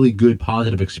really good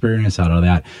positive experience out of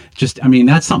that. Just, I mean,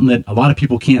 that's something that a lot of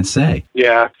people can't say.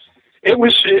 Yeah. It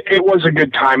was a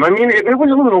good time. I mean, it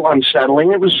was a little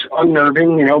unsettling. It was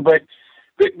unnerving, you know, but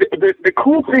the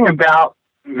cool thing about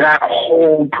that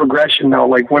whole progression, though,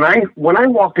 like when I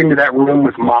walked into that room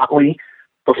with Motley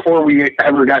before we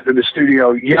ever got to the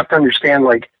studio, you have to understand,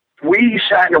 like, we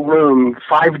sat in a room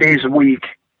 5 days a week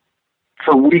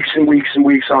for weeks and weeks and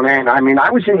weeks on end. I mean, I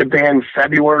was in the band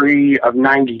February of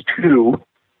 '92.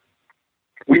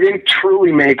 We didn't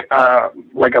truly make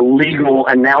like a legal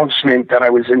announcement that I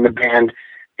was in the band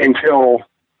until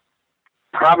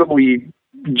probably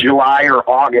July or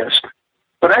August.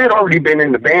 But I had already been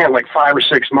in the band like 5 or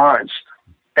 6 months,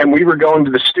 and we were going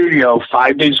to the studio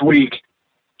 5 days a week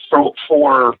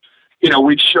for you know,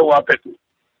 we'd show up at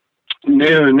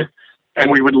noon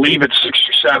and we would leave at 6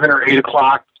 or 7 or 8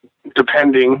 o'clock,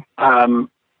 depending,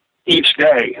 each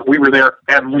day. We were there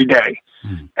every day.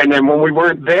 And then when we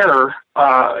weren't there,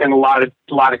 in a lot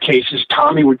of cases,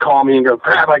 Tommy would call me and go,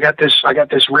 "Crap, I got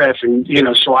this riff." And, you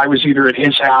know, so I was either at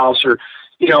his house or,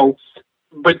 you know,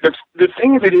 but the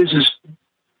thing of it is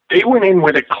they went in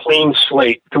with a clean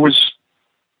slate. There was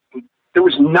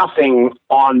nothing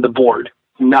on the board,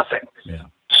 nothing. Yeah.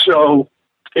 So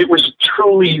it was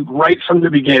truly right from the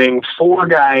beginning, 4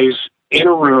 guys in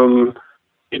a room.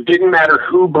 It didn't matter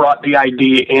who brought the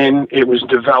idea in. It was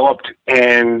developed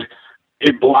and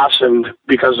it blossomed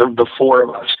because of the 4 of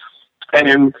us. And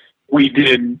then we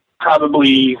did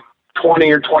probably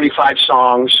 20 or 25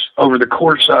 songs over the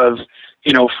course of,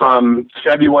 you know, from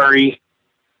February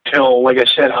till, like I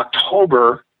said,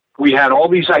 October. We had all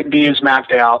these ideas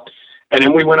mapped out. And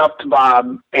then we went up to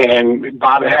Bob, and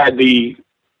Bob had the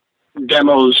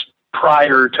demos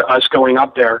prior to us going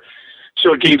up there.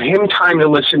 So it gave him time to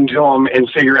listen to them and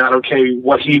figure out, okay,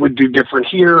 what he would do different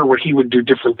here, what he would do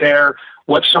different there,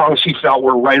 what songs he felt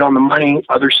were right on the money,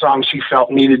 other songs he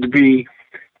felt needed to be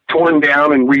torn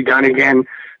down and redone again.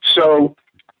 So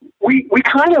we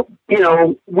kind of, you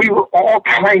know, we were all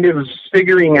kind of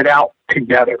figuring it out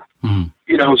together.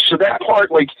 You know, so that part,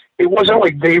 like, it wasn't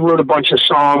like they wrote a bunch of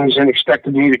songs and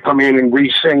expected me to come in and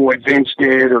re-sing what Vince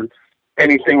did or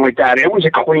anything like that. It was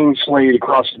a clean slate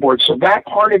across the board. So that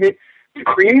part of it, the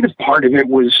creative part of it,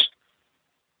 was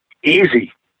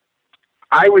easy.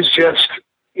 I was just,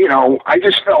 you know, I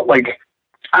just felt like,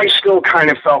 I still kind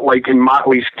of felt like in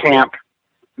Motley's camp,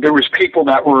 there was people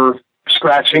that were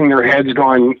scratching their heads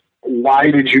going, why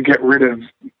did you get rid of,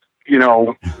 you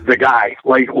know, the guy?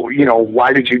 Like, you know,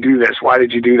 why did you do this? Why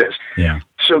did you do this? Yeah.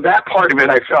 So that part of it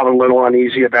I felt a little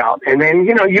uneasy about. And then,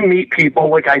 you know, you meet people,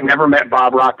 like I never met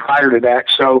Bob Rock prior to that.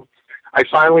 So I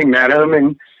finally met him,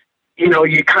 and, you know,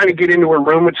 you kind of get into a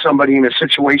room with somebody in a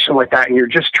situation like that and you're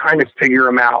just trying to figure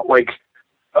him out. Like,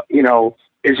 you know,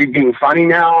 is he being funny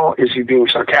now? Is he being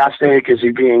sarcastic? Is he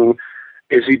being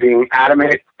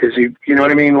adamant? Is he, you know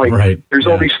what I mean? Like, right. There's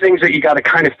all these things that you got to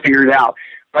kind of figure it out.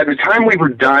 By the time we were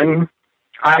done,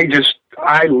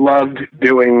 I loved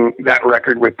doing that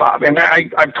record with Bob. And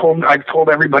I've told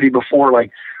everybody before,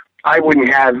 like, I wouldn't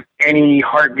have any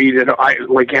heartbeat in a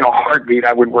heartbeat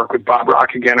I would work with Bob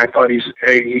Rock again. I thought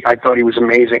he was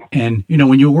amazing. And, you know,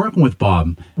 when you were working with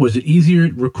Bob, was it easier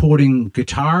recording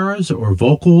guitars or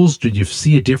vocals? Did you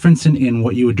see a difference in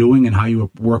what you were doing and how you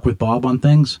would work with Bob on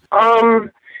things?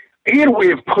 He had a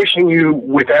way of pushing you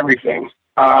with everything.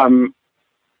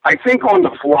 I think on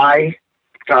the fly,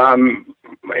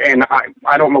 and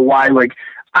I don't know why, like,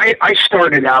 I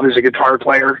started out as a guitar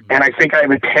player, and I think I have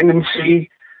a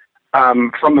tendency,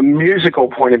 from a musical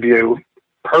point of view,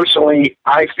 personally,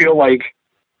 I feel like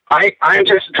I'm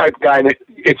just the type of guy that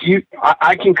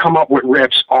I can come up with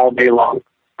riffs all day long.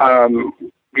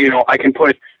 You know, I can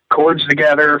put chords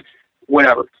together,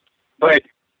 whatever. But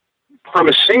from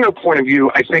a singer point of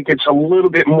view, I think it's a little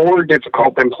bit more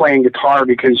difficult than playing guitar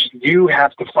because you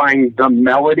have to find the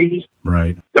melody,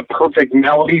 right? The perfect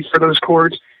melody for those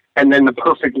chords, and then the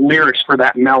perfect lyrics for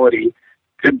that melody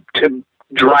to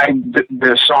drive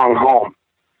the song home.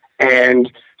 And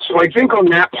so I think on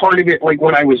that part of it, like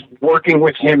when I was working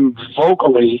with him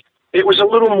vocally, it was a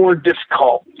little more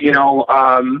difficult, you know.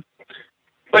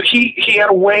 But he had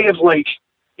a way of, like,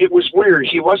 it was weird.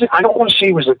 He wasn't, I don't want to say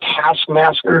he was a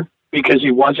taskmaster, because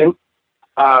he wasn't.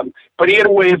 But he had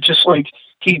a way of just, like,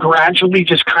 he gradually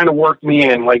just kind of worked me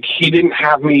in. Like, he didn't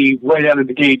have me right out of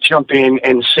the gate jump in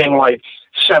and sing like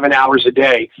 7 hours a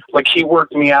day. Like, he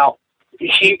worked me out.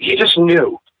 He just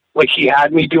knew. Like, he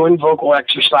had me doing vocal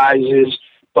exercises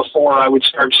before I would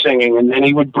start singing, and then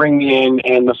he would bring me in,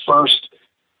 and the first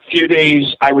few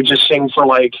days I would just sing for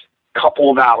like a couple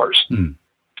of hours. And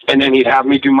then he'd have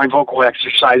me do my vocal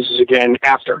exercises again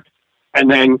after. And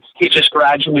then he just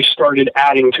gradually started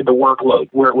adding to the workload,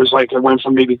 where it was like it went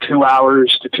from maybe 2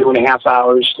 hours to 2.5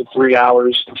 hours to 3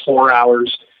 hours to 4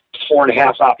 hours to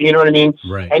 4.5 hours. You know what I mean?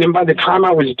 Right. And then by the time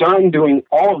I was done doing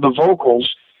all of the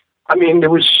vocals, I mean, there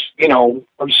was, I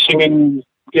was singing,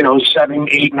 7,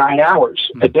 8, 9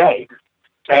 hours a day.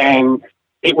 And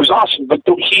it was awesome. But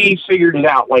he figured it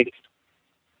out. Like,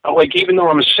 even though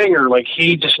I'm a singer, like,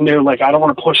 he just knew, like, I don't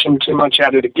want to push him too much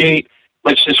out of the gate.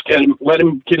 Let's just let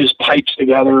him get his pipes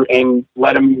together and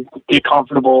let him get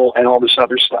comfortable and all this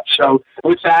other stuff. So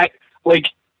with that, like,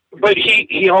 but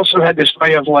he also had this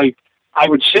way of, like, I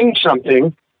would sing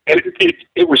something and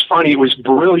it was funny. It was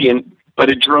brilliant, but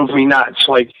it drove me nuts.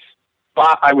 Like,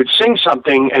 I would sing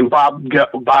something and Bob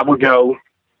would go,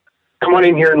 come on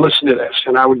in here and listen to this.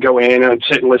 And I would go in and I'd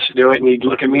sit and listen to it. And he'd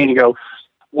look at me and he'd go,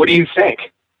 what do you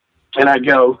think? And I'd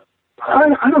go, I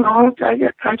don't know.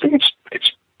 I think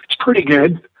it's pretty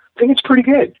good. I think it's pretty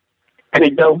good. And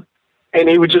he'd go, and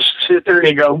he would just sit there and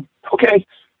he'd go, okay,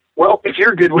 well, if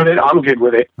you're good with it, I'm good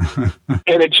with it.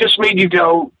 And it just made you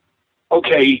go,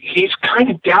 okay, he's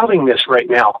kind of doubting this right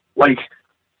now. Like,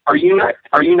 are you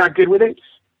not good with it?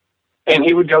 And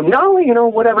he would go, no,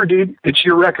 whatever, dude, it's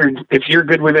your record. If you're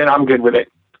good with it, I'm good with it.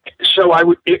 So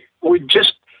it would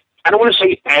just, I don't want to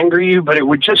say anger you, but it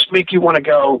would just make you want to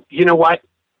go, you know what?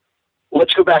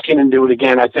 Let's go back in and do it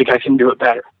again. I think I can do it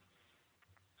better.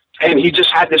 And he just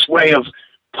had this way of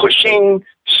pushing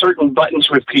certain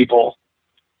buttons with people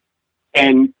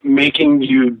and making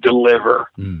you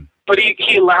deliver. Mm. But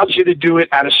he allowed you to do it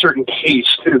at a certain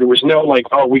pace, too. There was no, like,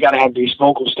 oh, we got to have these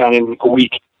vocals done in a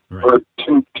week, right, or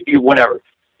whatever.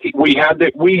 We had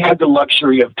the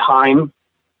luxury of time,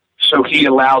 so he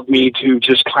allowed me to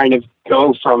just kind of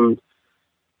go from,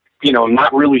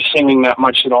 not really singing that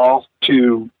much at all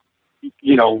to,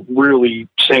 really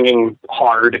singing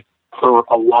hard for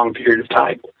a long period of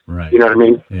time. Right. You know what I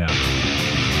mean? Yeah.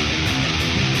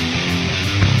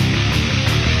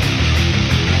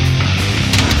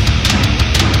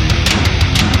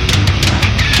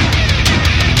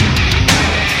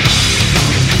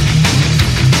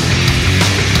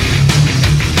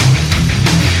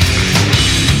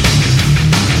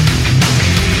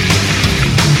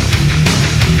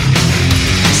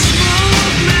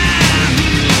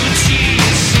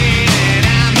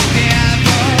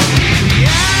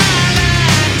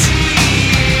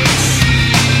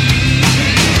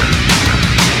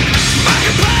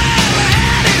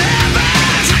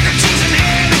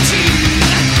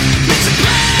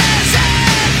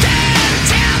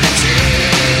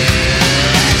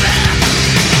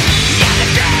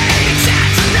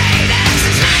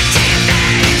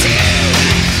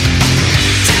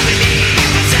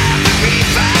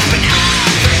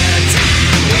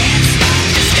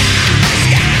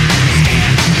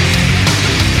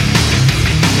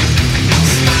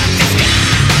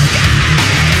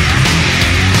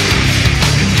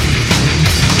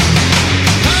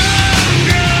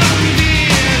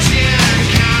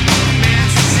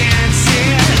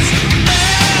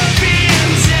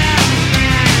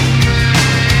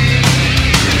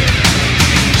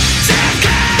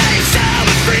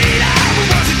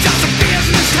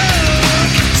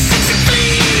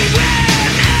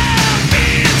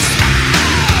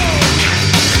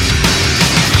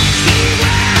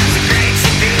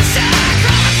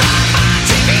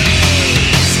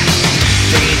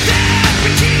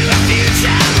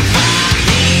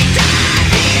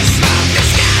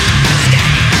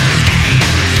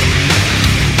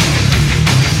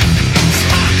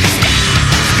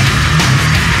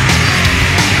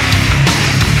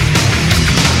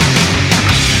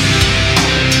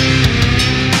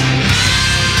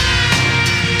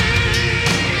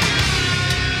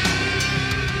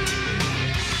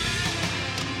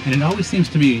 And it always seems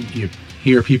to me, you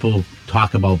hear people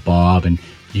talk about Bob, and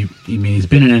he's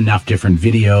been in enough different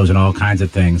videos and all kinds of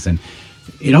things, and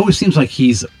it always seems like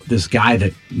he's this guy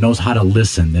that knows how to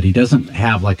listen, that he doesn't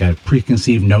have like a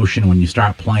preconceived notion when you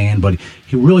start playing, but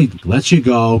he really lets you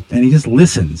go and he just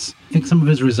listens. I think some of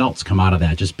his results come out of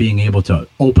that, just being able to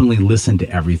openly listen to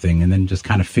everything and then just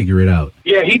kind of figure it out.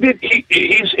 Yeah, he did.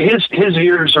 His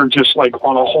ears are just like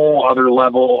on a whole other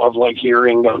level of like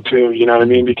hearing though too. You know what I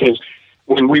mean? Because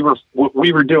when we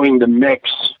were doing the mix,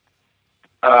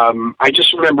 I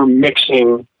just remember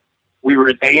mixing. We were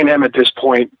at A&M at this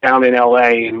point down in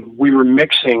LA, and we were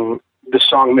mixing the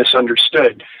song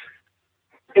Misunderstood.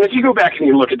 And if you go back and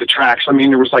you look at the tracks, I mean,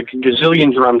 there was like a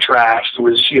gazillion drum tracks. There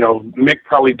was, Mick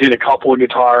probably did a couple of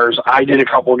guitars. I did a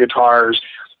couple of guitars.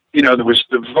 There was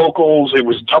the vocals. It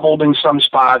was doubled in some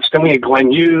spots. Then we had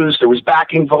Glenn Hughes. There was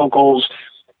backing vocals,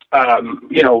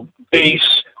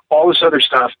 bass, all this other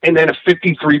stuff, and then a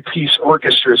 53-piece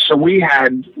orchestra. So we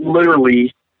had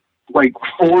literally like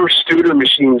 4 Studer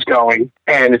machines going,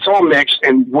 and it's all mixed,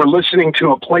 and we're listening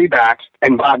to a playback,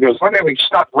 and Bob goes, "Wait,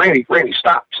 stop, Randy,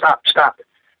 stop.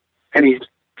 And he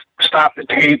stopped the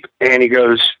tape, and he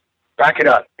goes, "Back it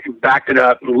up." He backed it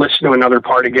up and listened to another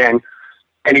part again,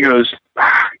 and he goes,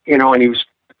 and he was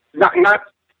not,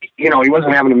 he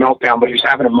wasn't having a meltdown, but he was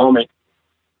having a moment.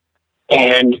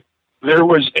 And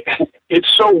it's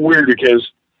so weird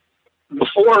because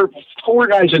before 4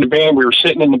 guys in the band, we were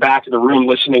sitting in the back of the room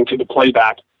listening to the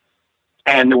playback,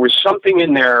 and there was something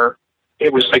in there.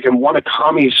 It was like in one of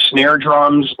Tommy's snare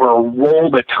drums or a roll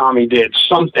that Tommy did,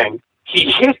 something. He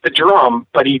hit the drum,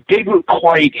 but he didn't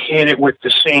quite hit it with the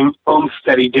same oomph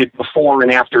that he did before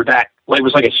and after that. It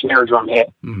was like a snare drum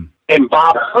hit. And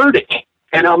Bob heard it,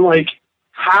 and I'm like,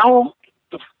 how?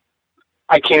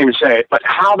 I can't even say it, but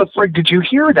how the frick did you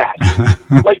hear that?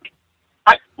 Like,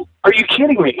 are you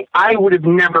kidding me? I would have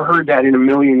never heard that in a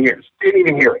million years. Didn't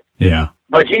even hear it. Yeah.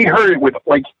 But he heard it with,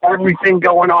 like, everything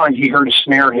going on. He heard a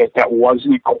snare hit that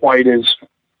wasn't quite as,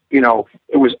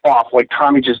 it was off. Like,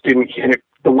 Tommy just didn't hit it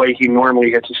the way he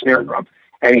normally hits a snare drum.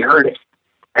 And he heard it.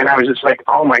 And I was just like,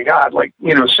 oh, my God. Like,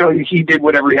 so he did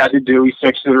whatever he had to do. He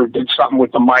fixed it or did something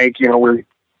with the mic, where he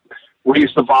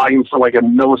raised the volume for like a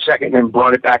millisecond and then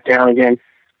brought it back down again.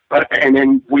 And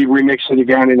then we remixed it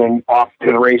again and then off to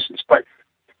the races. But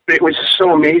it was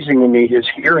so amazing to me, his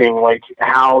hearing, like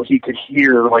how he could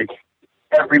hear like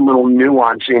every little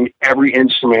nuance in every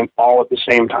instrument all at the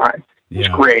same time. It was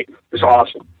great. It was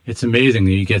awesome. It's amazing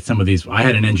that you get some of these. I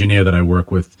had an engineer that I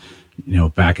worked with,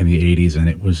 back in the 80s, and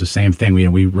it was the same thing.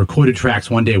 We recorded tracks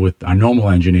one day with our normal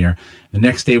engineer. The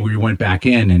next day we went back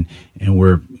in and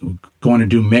we're going to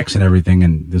do mix and everything.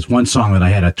 And there's one song that I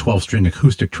had a 12-string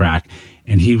acoustic track,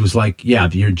 and he was like, "Yeah,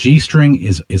 your G string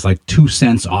is like 2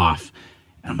 cents off."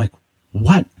 And I'm like,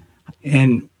 "What?"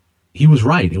 And he was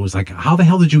right. It was like, how the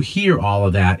hell did you hear all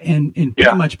of that? And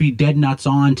pretty much be dead nuts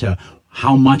on to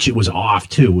how much it was off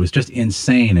too. It was just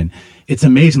insane. And it's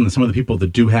amazing that some of the people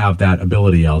that do have that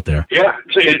ability out there. Yeah.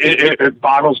 It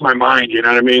boggles my mind. You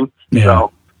know what I mean? Yeah.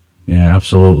 So. Yeah,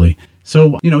 absolutely.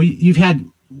 So, you've had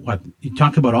you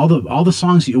talk about all the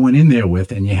songs that you went in there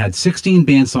with, and you had 16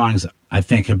 band songs, I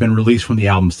think, have been released from the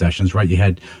album sessions, right? You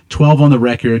had 12 on the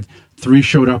record, 3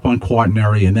 showed up on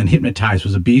Quaternary, and then Hypnotized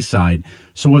was a B-side.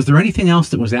 So was there anything else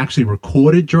that was actually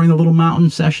recorded during the Little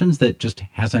Mountain sessions that just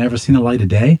hasn't ever seen the light of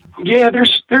day? Yeah,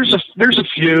 there's a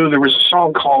few. There was a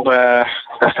song called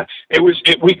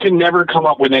we could never come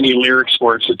up with any lyrics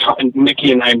for it. So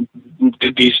Nikki and I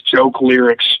did these joke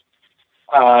lyrics.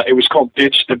 It was called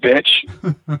Ditch the Bitch.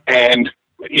 And,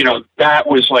 that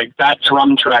was like, that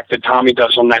drum track that Tommy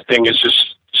does on that thing is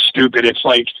just stupid. It's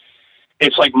like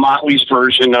Motley's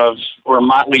version or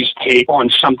Motley's take on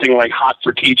something like Hot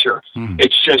for Teacher.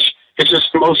 It's just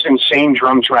the most insane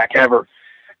drum track ever.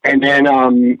 And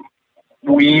then,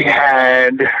 we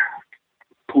had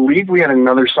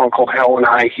another song called Hell in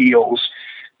High Heels.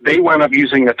 They wound up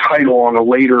using the title on a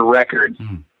later record,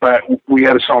 but we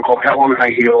had a song called Hell in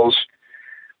High Heels.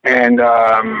 And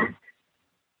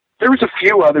there was a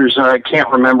few others I can't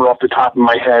remember off the top of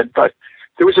my head, but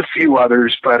there was a few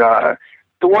others. But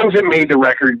the ones that made the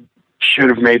record should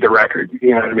have made the record, you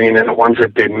know what I mean? And the ones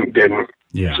that didn't.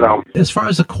 Yeah. So as far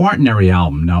as the Quaternary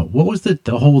album, now, what was the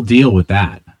whole deal with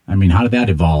that? I mean, how did that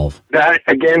evolve? That,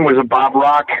 again, was a Bob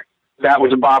Rock. That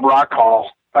was a Bob Rock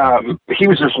call. He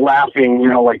was just laughing,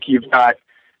 like you've got,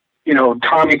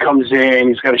 Tommy comes in,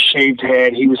 he's got a shaved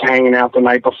head. He was hanging out the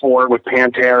night before with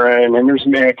Pantera, and then there's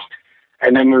Mick,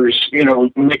 and then there's,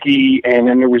 Nikki, and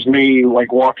then there was me,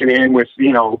 like, walking in with,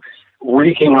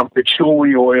 reeking of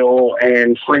patchouli oil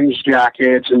and fringe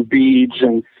jackets and beads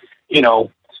and,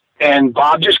 and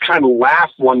Bob just kind of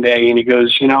laughed one day, and he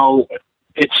goes,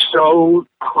 it's so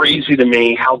crazy to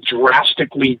me how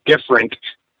drastically different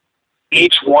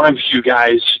each one of you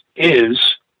guys is,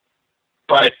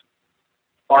 but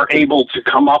are able to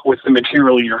come up with the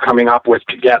material you're coming up with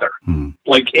together.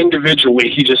 Like individually,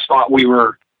 he just thought we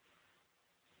were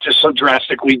just so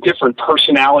drastically different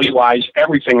personality-wise,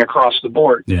 everything across the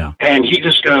board. Yeah. And he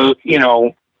just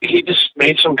he just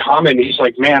made some comment. He's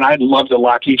like, man, I'd love to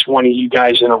lock each one of you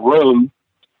guys in a room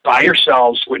by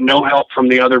yourselves with no help from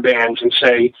the other bands and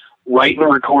say, write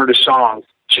and record a song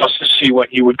just to see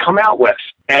what you would come out with.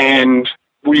 And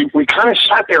we kind of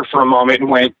sat there for a moment and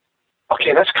went,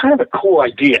 okay, that's kind of a cool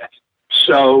idea.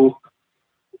 So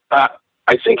I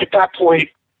think at that point,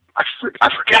 I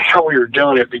forget how we were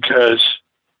doing it because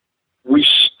we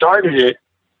started it.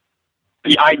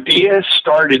 The idea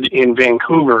started in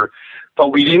Vancouver, but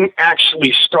we didn't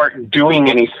actually start doing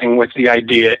anything with the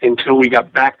idea until we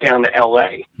got back down to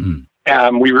L.A.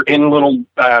 We were in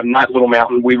not Little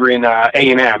Mountain, we were in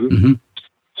A&M.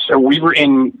 So we were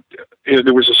in,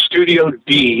 there was a Studio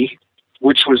D,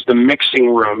 which was the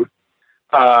mixing room.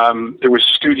 There was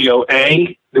Studio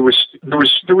A. There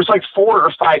was like 4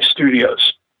 or 5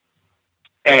 studios.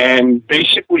 And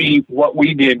basically what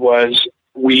we did was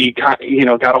we got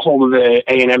a hold of the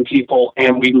A&M people,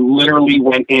 and we literally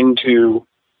went into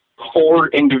 4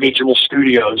 individual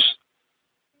studios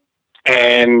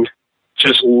and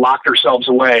just locked ourselves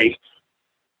away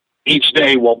each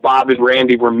day while Bob and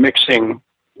Randy were mixing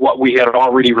what we had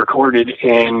already recorded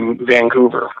in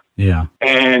Vancouver. Yeah.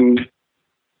 And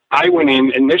I went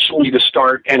in initially to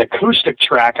start an acoustic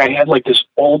track. I had like this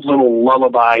old little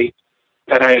lullaby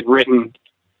that I had written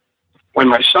when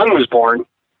my son was born,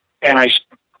 and I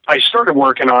started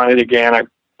working on it again. I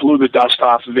blew the dust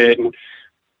off of it, and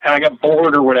I got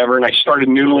bored or whatever, and I started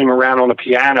noodling around on the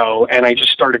piano, and I just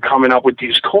started coming up with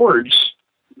these chords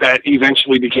that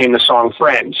eventually became the song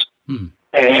Friends.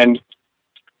 And,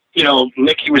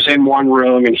 Nicky was in one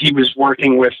room, and he was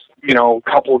working with, a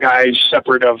couple guys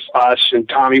separate of us, and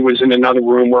Tommy was in another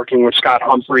room working with Scott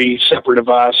Humphrey separate of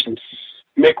us, and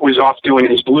Mick was off doing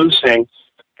his blues thing.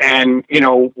 And,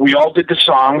 we all did the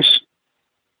songs,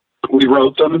 we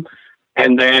wrote them,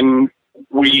 and then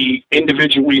we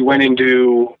individually went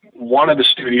into one of the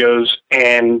studios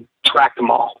and tracked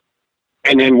them all.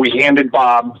 And then we handed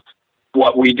Bob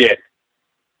what we did.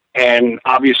 And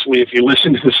obviously, if you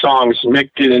listen to the songs, Mick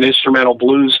did an instrumental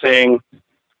blues thing.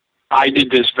 I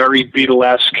did this very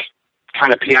Beatlesque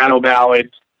kind of piano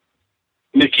ballad.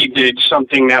 Nicky did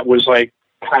something that was like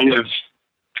kind of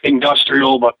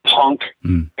industrial but punk.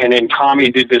 And then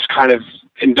Tommy did this kind of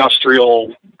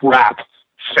industrial rap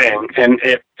thing. And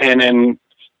then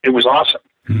it was awesome.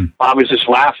 Bob was just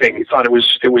laughing. He thought it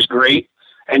was great.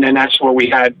 And then that's where we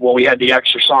had the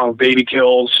extra song Baby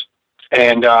Kills,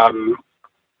 and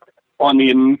on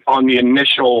the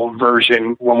initial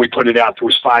version when we put it out, there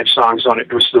was 5 songs on it.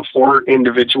 There was the 4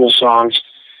 individual songs,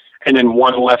 and then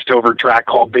one leftover track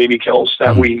called Baby Kills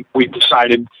that we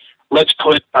decided, let's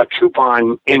put a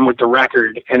coupon in with the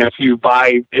record, and if you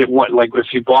buy it,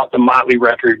 if you bought the Motley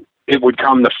record, it would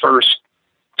come the first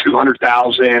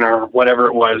 200,000 or whatever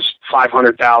it was,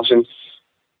 500,000.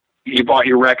 You bought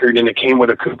your record, and it came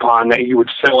with a coupon that you would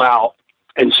fill out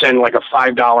and send like a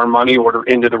 $5 money order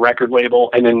into the record label,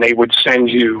 and then they would send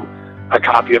you a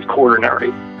copy of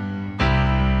Quaternary.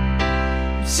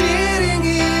 Sitting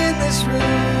in this room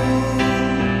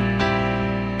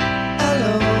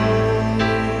alone,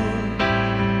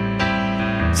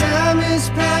 time is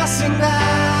passing by.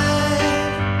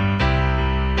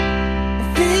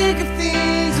 I think of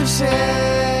things I've said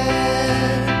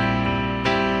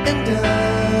and done.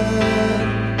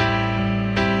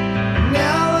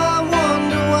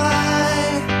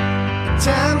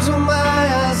 Times on my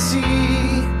eyes see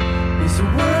is a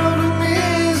world of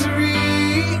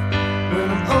misery. When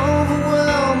I'm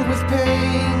overwhelmed with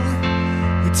pain,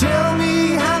 you tell me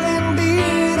how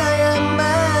indeed I am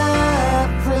my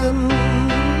friend.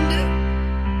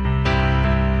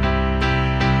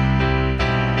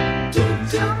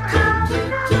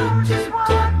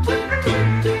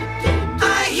 I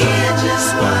hear just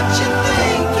what you're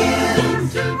thinking.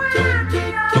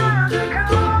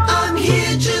 I'm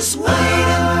here just waiting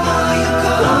for your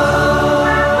call.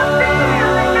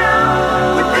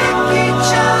 We pick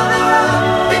each other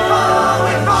up before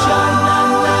we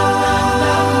fall.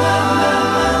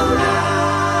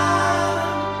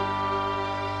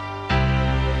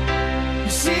 You're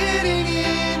sitting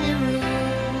in your room.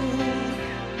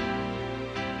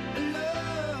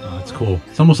 Oh, that's cool.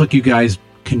 It's almost like you guys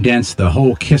condensed the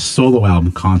whole Kiss solo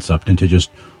album concept into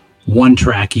just one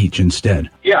track each instead.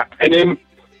 Yeah, and then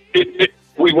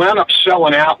we wound up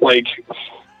selling out like,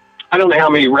 I don't know how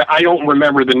many, I don't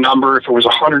remember the number, if it was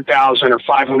 100,000 or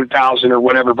 500,000 or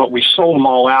whatever, but we sold them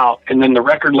all out. And then the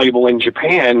record label in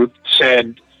Japan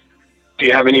said, do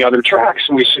you have any other tracks?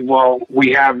 And we said, well,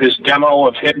 we have this demo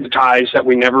of Hypnotize that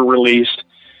we never released.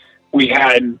 We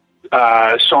had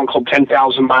a song called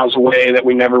 10,000 Miles Away that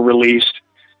we never released.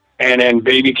 And then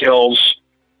Baby Kills.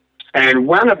 And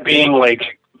wound up being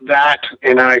like that,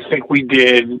 and I think we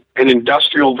did an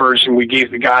industrial version. We gave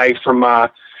the guy from,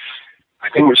 I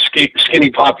think it was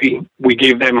Skinny Puppy, we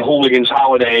gave them Hooligan's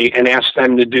Holiday and asked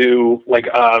them to do like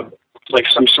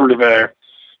some sort of a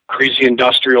crazy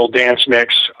industrial dance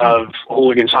mix of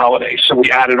Hooligan's Holiday. So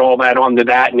we added all that onto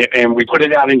that, and we put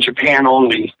it out in Japan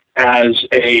only as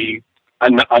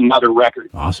another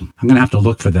record. Awesome. I'm going to have to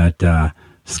look for that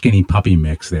Skinny Puppy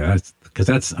mix there. That's because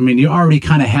that's, I mean, you already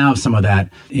kind of have some of that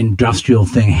industrial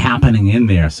thing happening in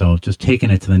there. So just taking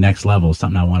it to the next level is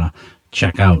something I want to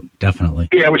check out, definitely.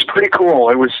 Yeah, it was pretty cool.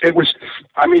 It was,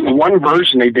 I mean, the one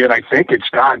version they did, I think it's,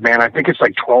 God, man, I think it's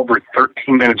like 12 or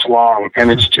 13 minutes long,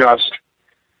 and it's just,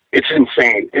 it's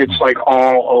insane. It's like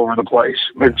all over the place.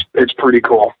 It's pretty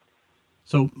cool.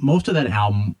 So most of that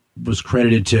album was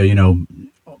credited to, you know,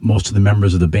 most of the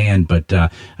members of the band, but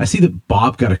I see that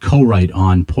Bob got a co-write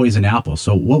on Poison Apple.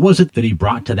 So what was it that he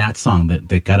brought to that song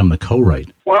that got him the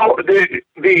co-write? Well,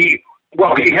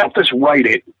 well, he helped us write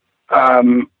it. I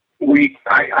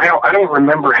don't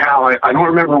remember how. I don't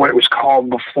remember what it was called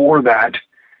before that,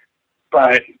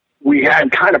 but we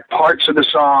had kind of parts of the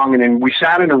song, and then we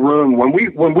sat in a room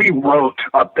when we wrote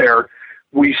up there.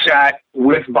 We sat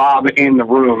with Bob in the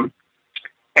room,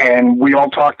 and we all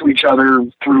talked to each other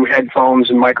through headphones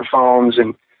and microphones,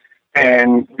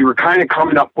 and we were kind of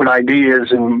coming up with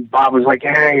ideas. And Bob was like,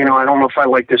 "Hey, you know, I don't know if I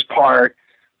like this part.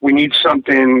 We need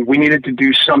something. We needed to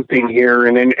do something here."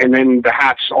 And then the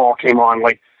hats all came on,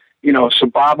 like, you know. So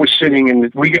Bob was sitting, and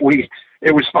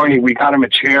it was funny. We got him a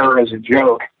chair as a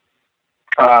joke,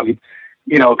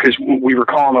 you know, because we were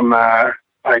calling him. I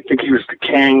think he was the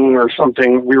king or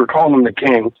something. We were calling him the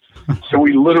king. So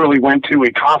we literally went to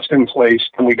a costume place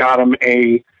and we got him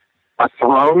a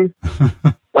throne,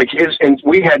 like his, and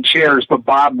we had chairs, but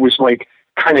Bob was like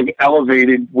kind of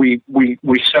elevated. We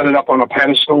set it up on a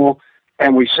pedestal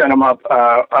and we set him up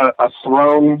a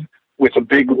throne with a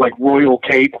big like royal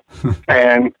cape,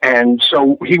 and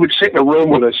so he would sit in a room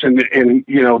with us in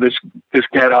you know this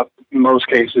get up in most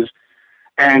cases,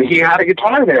 and he had a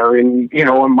guitar there and you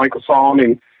know a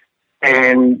microphone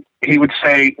and he would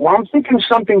say, "Well, I'm thinking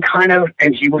something kind of,"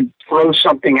 and he would throw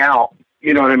something out,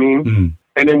 you know what I mean? Mm-hmm.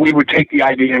 And then we would take the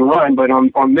idea and run. But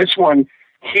on this one,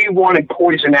 he wanted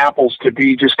Poison Apples to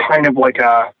be just kind of like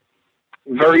a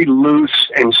very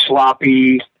loose and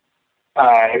sloppy,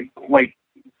 like,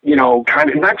 you know,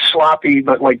 kind of not sloppy,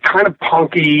 but like kind of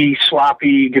punky,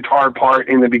 sloppy guitar part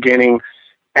in the beginning.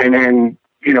 And then,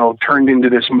 you know, turned into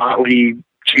this Motley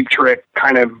Cheap Trick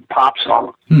kind of pop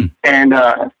song. Hmm. And,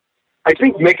 I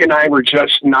think Mick and I were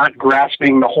just not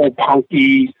grasping the whole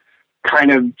punky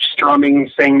kind of strumming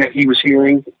thing that he was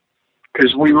hearing,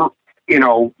 because we were, you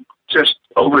know, just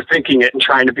overthinking it and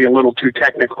trying to be a little too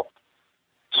technical.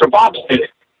 So Bob did it.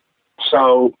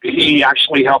 So he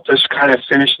actually helped us kind of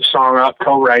finish the song up,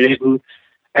 co-write it, and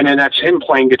then that's him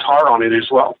playing guitar on it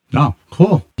as well. Oh,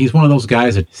 cool. He's one of those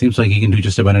guys that seems like he can do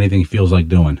just about anything he feels like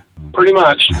doing. Pretty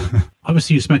much.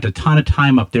 Obviously, you spent a ton of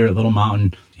time up there at Little Mountain.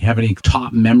 Do you have any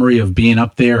top memory of being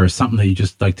up there or something that you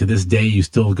just, like, to this day, you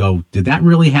still go, did that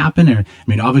really happen? Or, I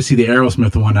mean, obviously the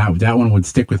Aerosmith one, that one would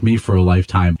stick with me for a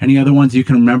lifetime. Any other ones you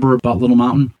can remember about Little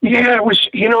Mountain? Yeah, it was,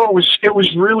 you know, it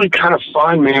was really kind of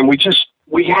fun, man.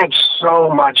 We had so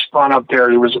much fun up there.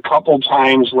 There was a couple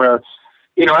times where,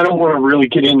 you know, I don't want to really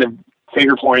get into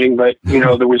finger pointing, but, you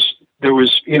know, there was,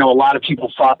 you know, a lot of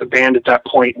people thought the band at that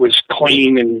point was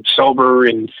clean and sober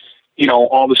and, you know,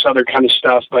 all this other kind of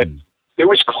stuff. But there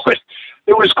was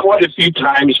quite a few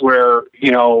times where,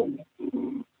 you know,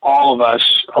 all of us,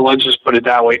 let's just put it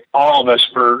that way, all of us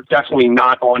were definitely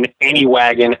not on any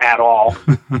wagon at all.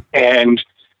 And,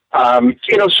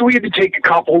 you know, so we had to take a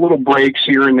couple little breaks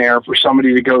here and there for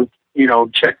somebody to go, you know,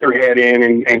 check their head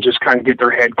in and just kind of get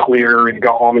their head clear and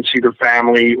go home and see their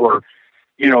family, or,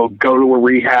 you know, go to a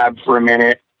rehab for a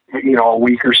minute, you know, a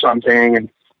week or something. And,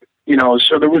 you know,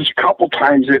 so there was a couple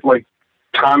times that, like,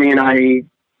 Tommy and I,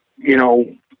 you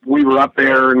know, we were up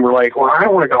there and we're like, well, I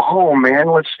don't want to go home, man.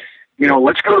 Let's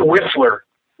go to Whistler.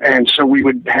 And so we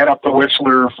would head up to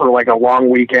Whistler for like a long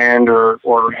weekend or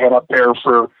head up there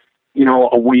for, you know,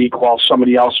 a week while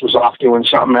somebody else was off doing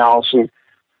something else. And,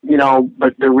 you know,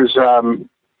 but there was,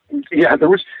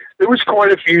 there was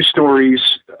quite a few stories.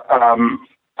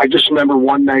 I just remember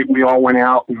one night we all went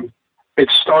out, and it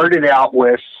started out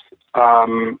with,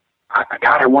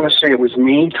 I want to say it was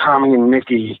me, Tommy, and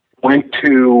Mickey went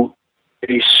to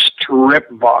a strip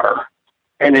bar,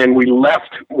 and then we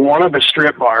left one of the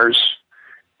strip bars,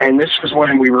 and this was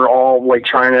when we were all like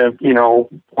trying to, you know,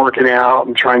 working out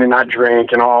and trying to not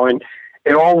drink and all, and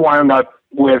it all wound up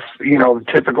with, you know, the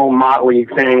typical Motley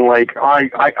thing, like,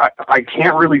 I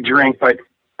can't really drink, but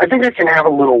I think I can have a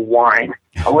little wine.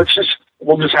 We'll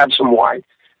just have some wine.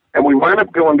 And we wound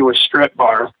up going to a strip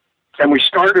bar, and we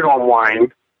started on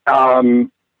wine,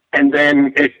 and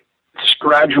then it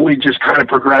gradually just kind of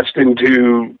progressed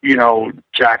into, you know,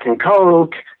 Jack and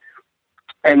Coke.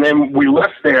 And then we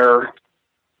left there,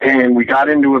 and we got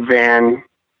into a van,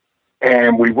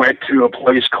 and we went to a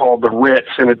place called the Ritz.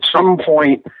 And at some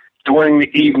point during the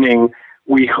evening,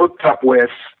 we hooked up with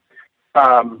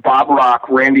Bob Rock,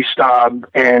 Randy Staub,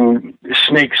 and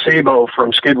Snake Sabo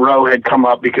from Skid Row had come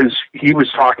up because he was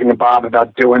talking to Bob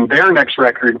about doing their next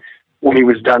record when he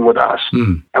was done with us.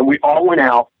 And we all went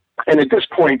out. And at this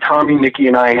point, Tommy, Nikki,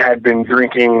 and I had been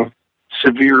drinking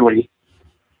severely.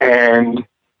 And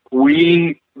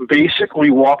we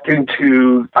basically walked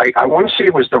into, I want to say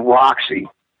it was the Roxy.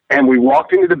 And we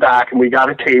walked into the back and we got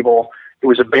a table. It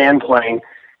was a band playing.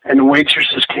 And the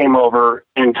waitresses came over,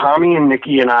 and Tommy and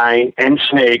Nikki and I and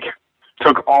Snake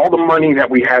took all the money that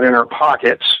we had in our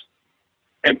pockets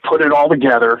and put it all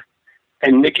together.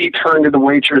 And Nikki turned to the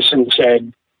waitress and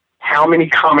said, "How many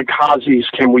kamikazes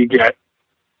can we get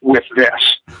with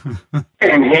this?"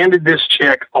 And handed this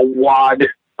chick a wad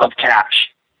of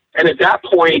cash. And at that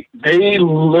point, they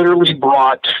literally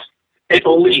brought at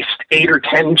least 8 or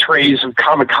 10 trays of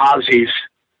kamikazes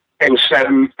and set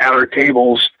them at our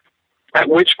tables. At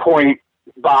which point,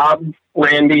 Bob,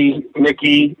 Randy,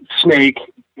 Nikki, Snake,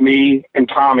 me, and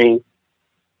Tommy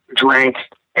drank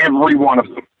every one of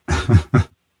them.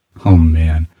 Oh,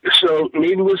 man. So,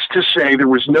 needless to say, there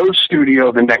was no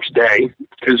studio the next day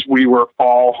because we were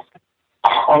all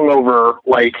hungover,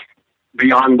 like,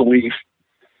 beyond belief.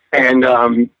 And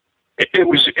it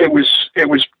was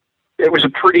a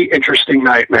pretty interesting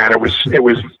night, man. It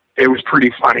was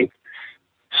pretty funny.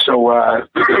 So,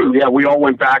 yeah, we all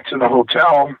went back to the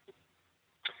hotel,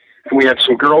 and we had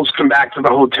some girls come back to the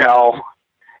hotel,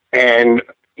 and,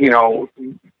 you know,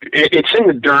 it's in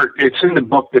the dirt. It's in the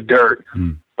book, The Dirt.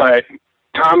 But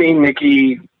Tommy,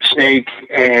 Nikki, Snake,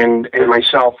 and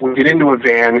myself, we get into a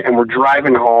van, and we're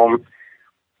driving home,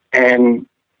 and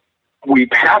we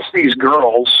pass these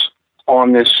girls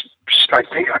on this, I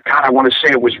think, God, I want to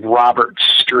say it was Robert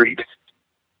Street.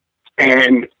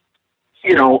 And,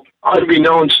 you know,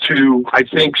 unbeknownst to, I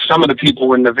think, some of the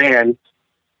people in the van,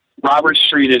 Robert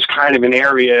Street is kind of an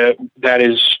area that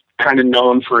is kind of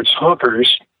known for its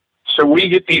hookers. So we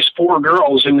get these 4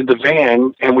 girls into the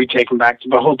van, and we take them back to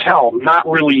the hotel, not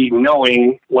really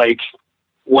knowing, like,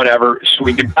 whatever. So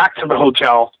we get back to the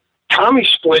hotel. Tommy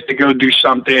split to go do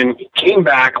something, came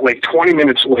back like 20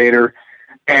 minutes later,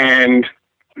 and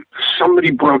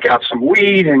somebody broke out some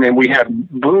weed, and then we had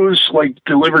booze, like,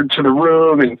 delivered to the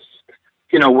room, and,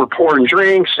 you know, we're pouring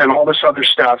drinks and all this other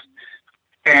stuff.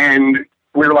 And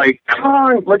we're like, come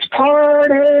on, let's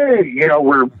party. You know,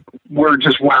 we're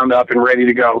just wound up and ready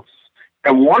to go.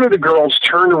 And one of the girls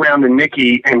turned around to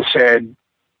Nikki and said,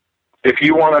 "If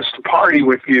you want us to party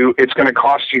with you, it's going to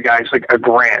cost you guys like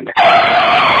 $1,000.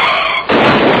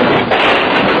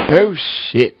 Oh,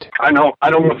 shit. I know. I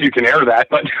don't know if you can air that,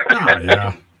 but Yeah,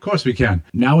 of course we can.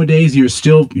 Nowadays, you're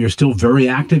still very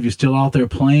active. You're still out there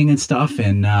playing and stuff.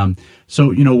 And so,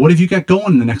 you know, what have you got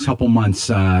going in the next couple months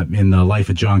in the life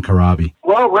of John Corabi?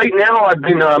 Well, right now I've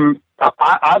been,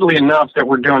 oddly enough that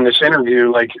we're doing this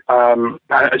interview, like, I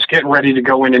was getting ready to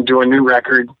go in and do a new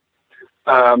record.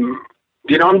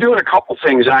 You know, I'm doing a couple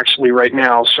things actually right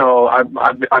now. So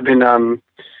I've been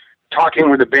talking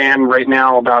with a band right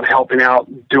now about helping out,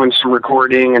 doing some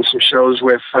recording and some shows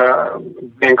with a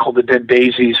band called the Dead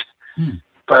Daisies.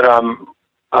 But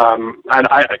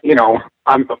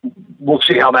we'll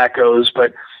see how that goes.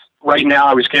 But right now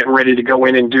I was getting ready to go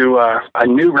in and do a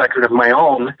new record of my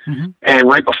own. And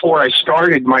right before I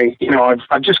started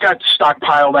I've just got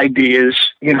stockpiled ideas,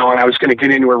 you know, and I was going to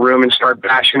get into a room and start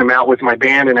bashing them out with my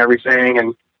band and everything.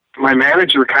 And my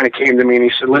manager kind of came to me and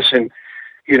he said, "Listen,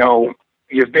 you know,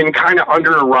 you've been kind of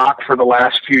under a rock for the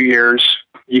last few years.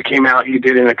 You came out, you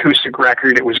did an acoustic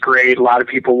record. It was great. A lot of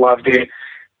people loved it.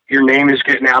 Your name is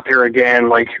getting out there again,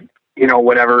 like, you know,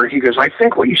 whatever." He goes, "I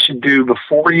think what you should do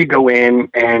before you go in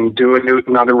and do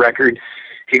another record,"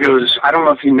 he goes, "I don't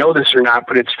know if you know this or not,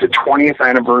 but it's the 20th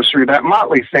anniversary of that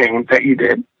Motley thing that you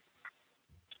did."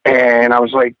 And I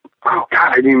was like, "Oh,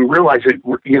 God, I didn't even realize it,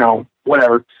 you know,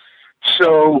 whatever."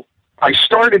 So I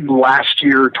started last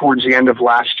year, towards the end of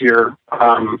last year.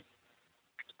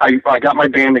 I got my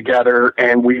band together,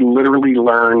 and we literally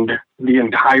learned the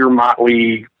entire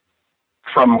Motley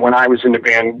from when I was in the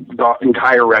band, the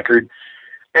entire record.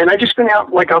 And I just been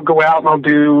out, like, I'll go out and I'll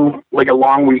do like a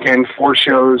long weekend, 4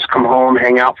 shows, come home,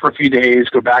 hang out for a few days,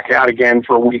 go back out again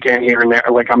for a weekend here and there.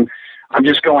 Like I'm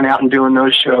just going out and doing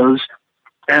those shows.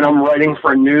 And I'm writing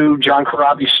for a new John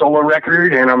Corabi solo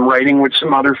record, and I'm writing with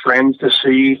some other friends to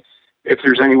see if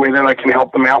there's any way that I can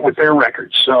help them out with their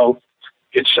records. So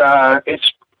it's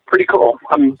pretty cool.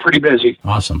 I'm pretty busy.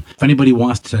 Awesome. If anybody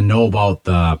wants to know about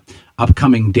the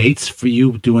upcoming dates for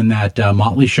you doing that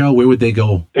Motley show, where would they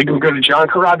go? They can go to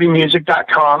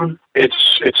johncorabimusic.com.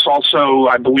 It's also,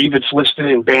 I believe it's listed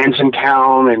in Bands in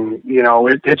Town, and, you know,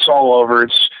 it's all over.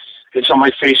 It's on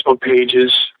my Facebook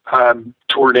pages,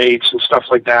 tour dates and stuff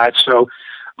like that. So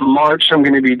March, I'm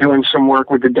going to be doing some work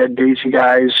with the Dead Daisy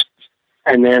guys.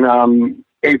 And then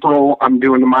April, I'm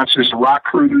doing the Monsters of Rock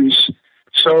cruise.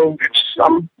 So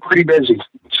I'm pretty busy.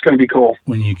 It's going to be cool.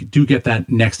 When you do get that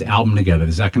next album together,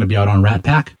 is that going to be out on Rat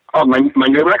Pack? Oh, my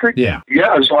new record? Yeah.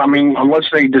 Yeah, so I mean, unless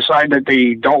they decide that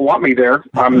they don't want me there,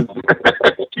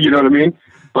 you know what I mean?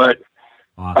 But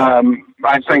Awesome.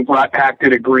 I think Rat Pack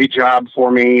did a great job for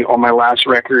me on my last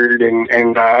record, and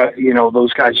you know,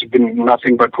 those guys have been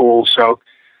nothing but cool. So,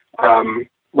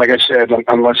 like I said,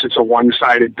 unless it's a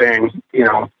one-sided thing, you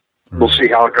know, we'll see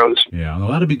how it goes. Yeah, well,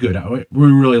 that'll be good.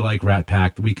 We really like Rat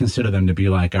Pack. We consider them to be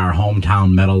like our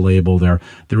hometown metal label. They're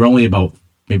only about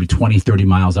maybe 20, 30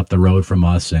 miles up the road from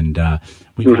us, and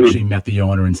we've actually met the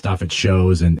owner and stuff at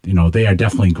shows, and you know, they are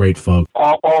definitely great folk.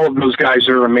 All of those guys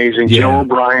are amazing. Yeah. Joe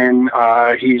O'Brien,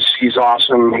 he's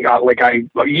awesome.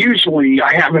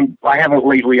 I haven't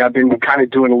lately. I've been kind of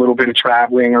doing a little bit of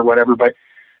traveling or whatever, but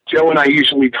Joe and I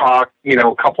usually talk, you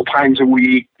know, a couple times a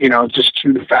week, you know, just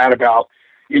chew the fat about,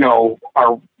 you know,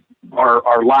 our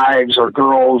lives, our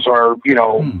girls, our, you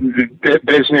know,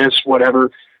 business,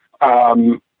 whatever.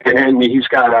 And he's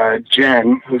got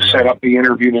Jen, who set up the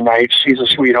interview tonight. She's a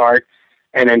sweetheart.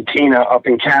 And then Tina up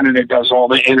in Canada does all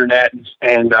the internet,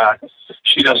 and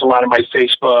she does a lot of my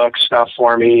Facebook stuff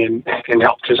for me and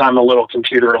help, because I'm a little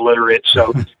computer illiterate.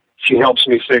 So she helps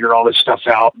me figure all this stuff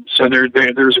out. So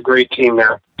there's a great team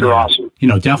there. They're awesome. You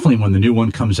know, definitely when the new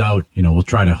one comes out, you know, we'll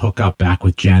try to hook up back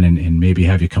with Jen and maybe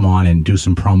have you come on and do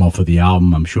some promo for the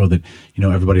album. I'm sure that, you know,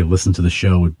 everybody who listens to the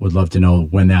show would love to know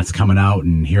when that's coming out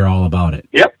and hear all about it.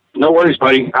 Yep. No worries,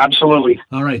 buddy. Absolutely.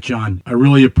 All right, John. I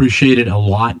really appreciate it a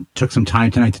lot. Took some time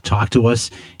tonight to talk to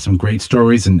us. Some great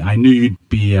stories, and I knew you'd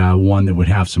be one that would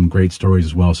have some great stories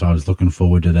as well, so I was looking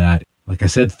forward to that. Like I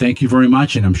said, thank you very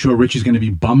much, and I'm sure Richie's going to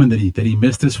be bumming that he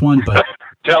missed this one, but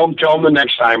tell him the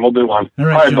next time. We'll do one. All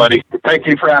right, buddy. Thank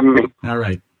you for having me. all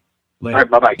right. Later. All right,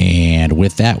 bye-bye. And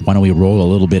with that, why don't we roll a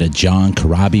little bit of John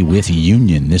Corabi with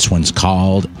Union. This one's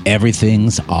called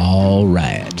Everything's All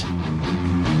Right.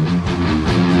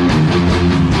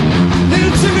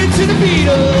 Little tribute to the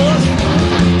Beatles.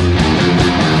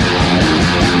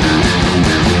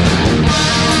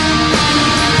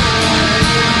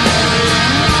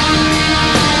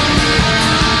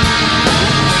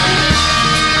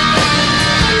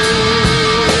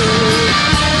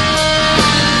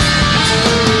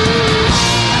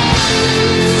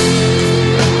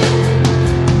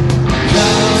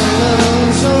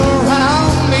 Colors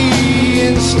around me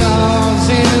and stars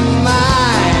in my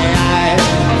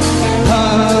eyes.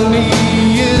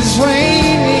 Honey is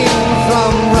raining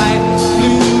from bright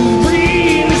blue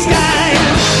green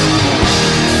skies.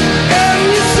 And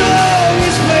your song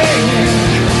is playing.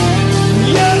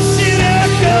 Your shit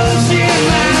echoes in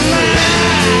my mind.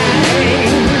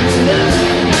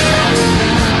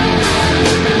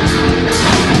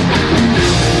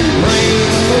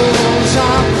 Rainbows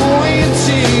are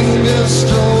pointing to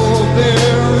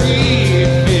strawberry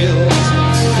fields.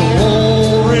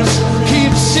 Chorus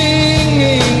keeps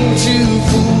singing to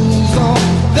fools on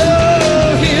the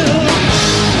hill.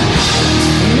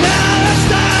 Now I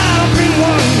stop and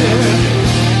wonder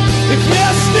if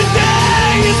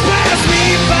yesterday has passed me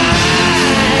by.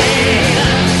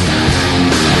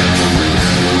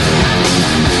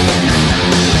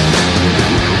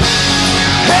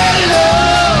 Hello,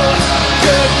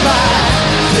 goodbye.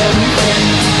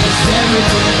 Is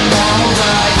everything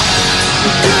alright?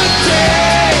 Good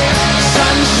day,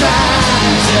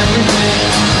 sunshine.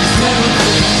 Is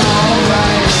everything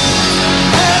alright?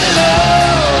 Hello,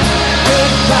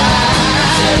 goodbye.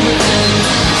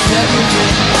 Is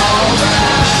everything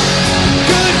alright?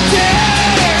 Good day,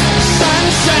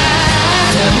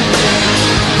 sunshine. Everything.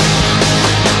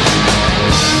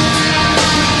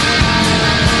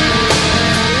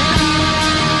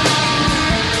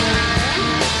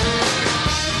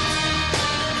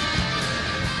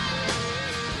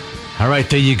 All right,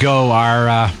 there you go.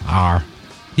 Our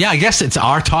yeah, I guess it's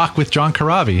our talk with John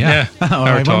Corabi. Yeah. All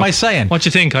right, what am I saying? What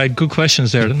you think? I had good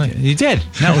questions there, didn't I? You did.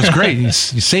 That was great. You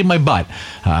saved my butt.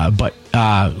 But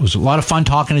it was a lot of fun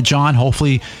talking to John.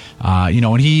 Hopefully, you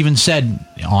know, and he even said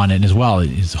on it as well,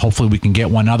 is hopefully we can get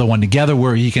another one together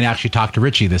where he can actually talk to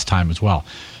Richie this time as well.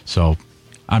 So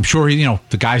I'm sure, you know,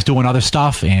 the guy's doing other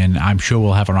stuff, and I'm sure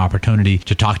we'll have an opportunity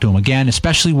to talk to him again,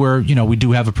 especially where, you know, we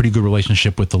do have a pretty good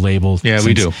relationship with the label. Yeah,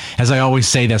 we do. As I always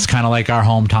say, that's kind of like our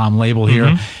hometown label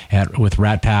here with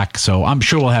Rat Pack. So I'm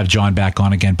sure we'll have John back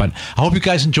on again. But I hope you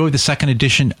guys enjoyed the second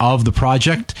edition of the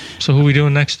project. So who are we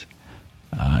doing next?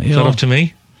 Is that up to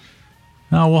me?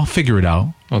 No, we'll figure it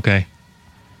out. Okay.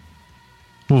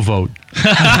 We'll vote.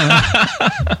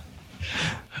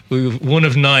 One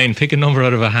of 9. Pick a number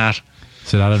out of a hat.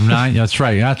 Is it out of 9? That's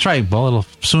right. That's right. Well,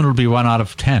 soon it'll be 1 out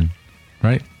of 10,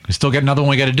 right? We still get another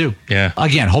one we got to do. Yeah.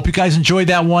 Again, hope you guys enjoyed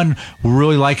that one. We're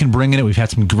really liking bringing it. We've had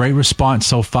some great response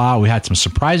so far. We had some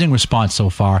surprising response so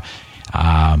far.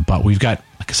 But we've got,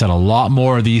 like I said, a lot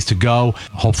more of these to go.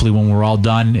 Hopefully when we're all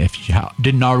done, if you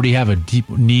didn't already have a deep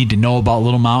need to know about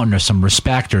Little Mountain or some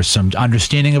respect or some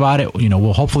understanding about it,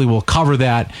 we'll cover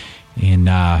that in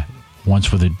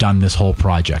once we're done this whole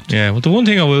project. Yeah, well, the one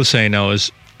thing I will say now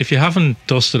is if you haven't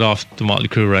dusted off the Motley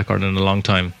Crue record in a long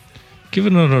time, give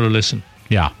it another listen.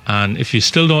 Yeah. And if you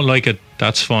still don't like it,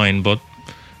 that's fine. But,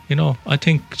 I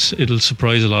think it'll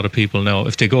surprise a lot of people now.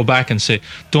 If they go back and say,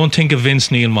 don't think of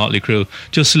Vince Neil Motley Crue,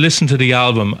 just listen to the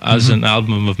album as an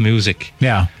album of music.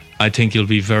 Yeah. I think you'll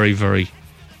be very, very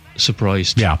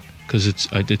surprised. Yeah. Because it's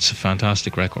a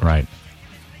fantastic record. Right.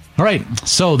 All right,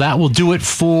 so that will do it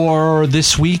for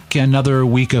this week. Another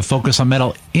week of Focus on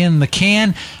Metal in the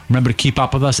can. Remember to keep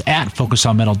up with us at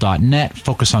focusonmetal.net,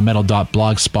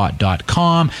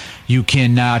 focusonmetal.blogspot.com. You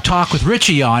can talk with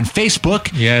Richie on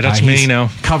Facebook. Yeah, that's me now.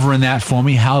 Covering that for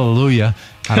me. Hallelujah.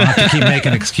 I don't have to keep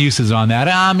making excuses on that.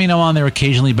 I'm on there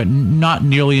occasionally, but not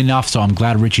nearly enough. So I'm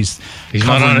glad Richie's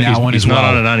covering that one as well. He's not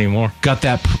on it anymore. Got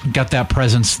that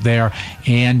presence there,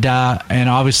 and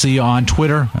obviously on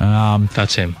Twitter.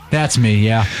 That's him. That's me.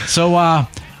 Yeah. So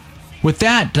with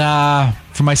that,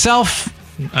 for myself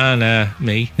and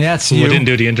me. That's you. You didn't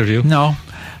do the interview. No.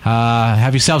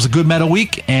 Have yourselves a good metal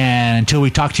week, and until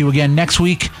we talk to you again next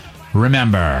week,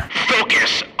 remember: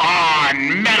 focus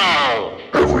on metal.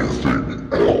 Everything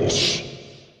else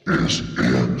is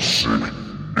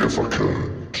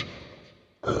insignificant.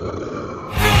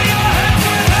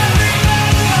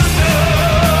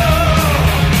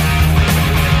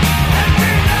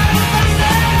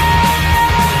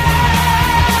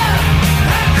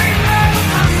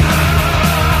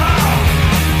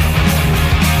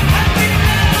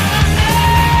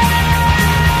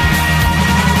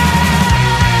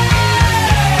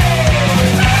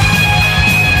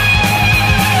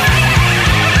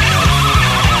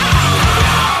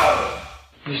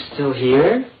 Still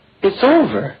here? It's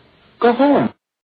over. Go home.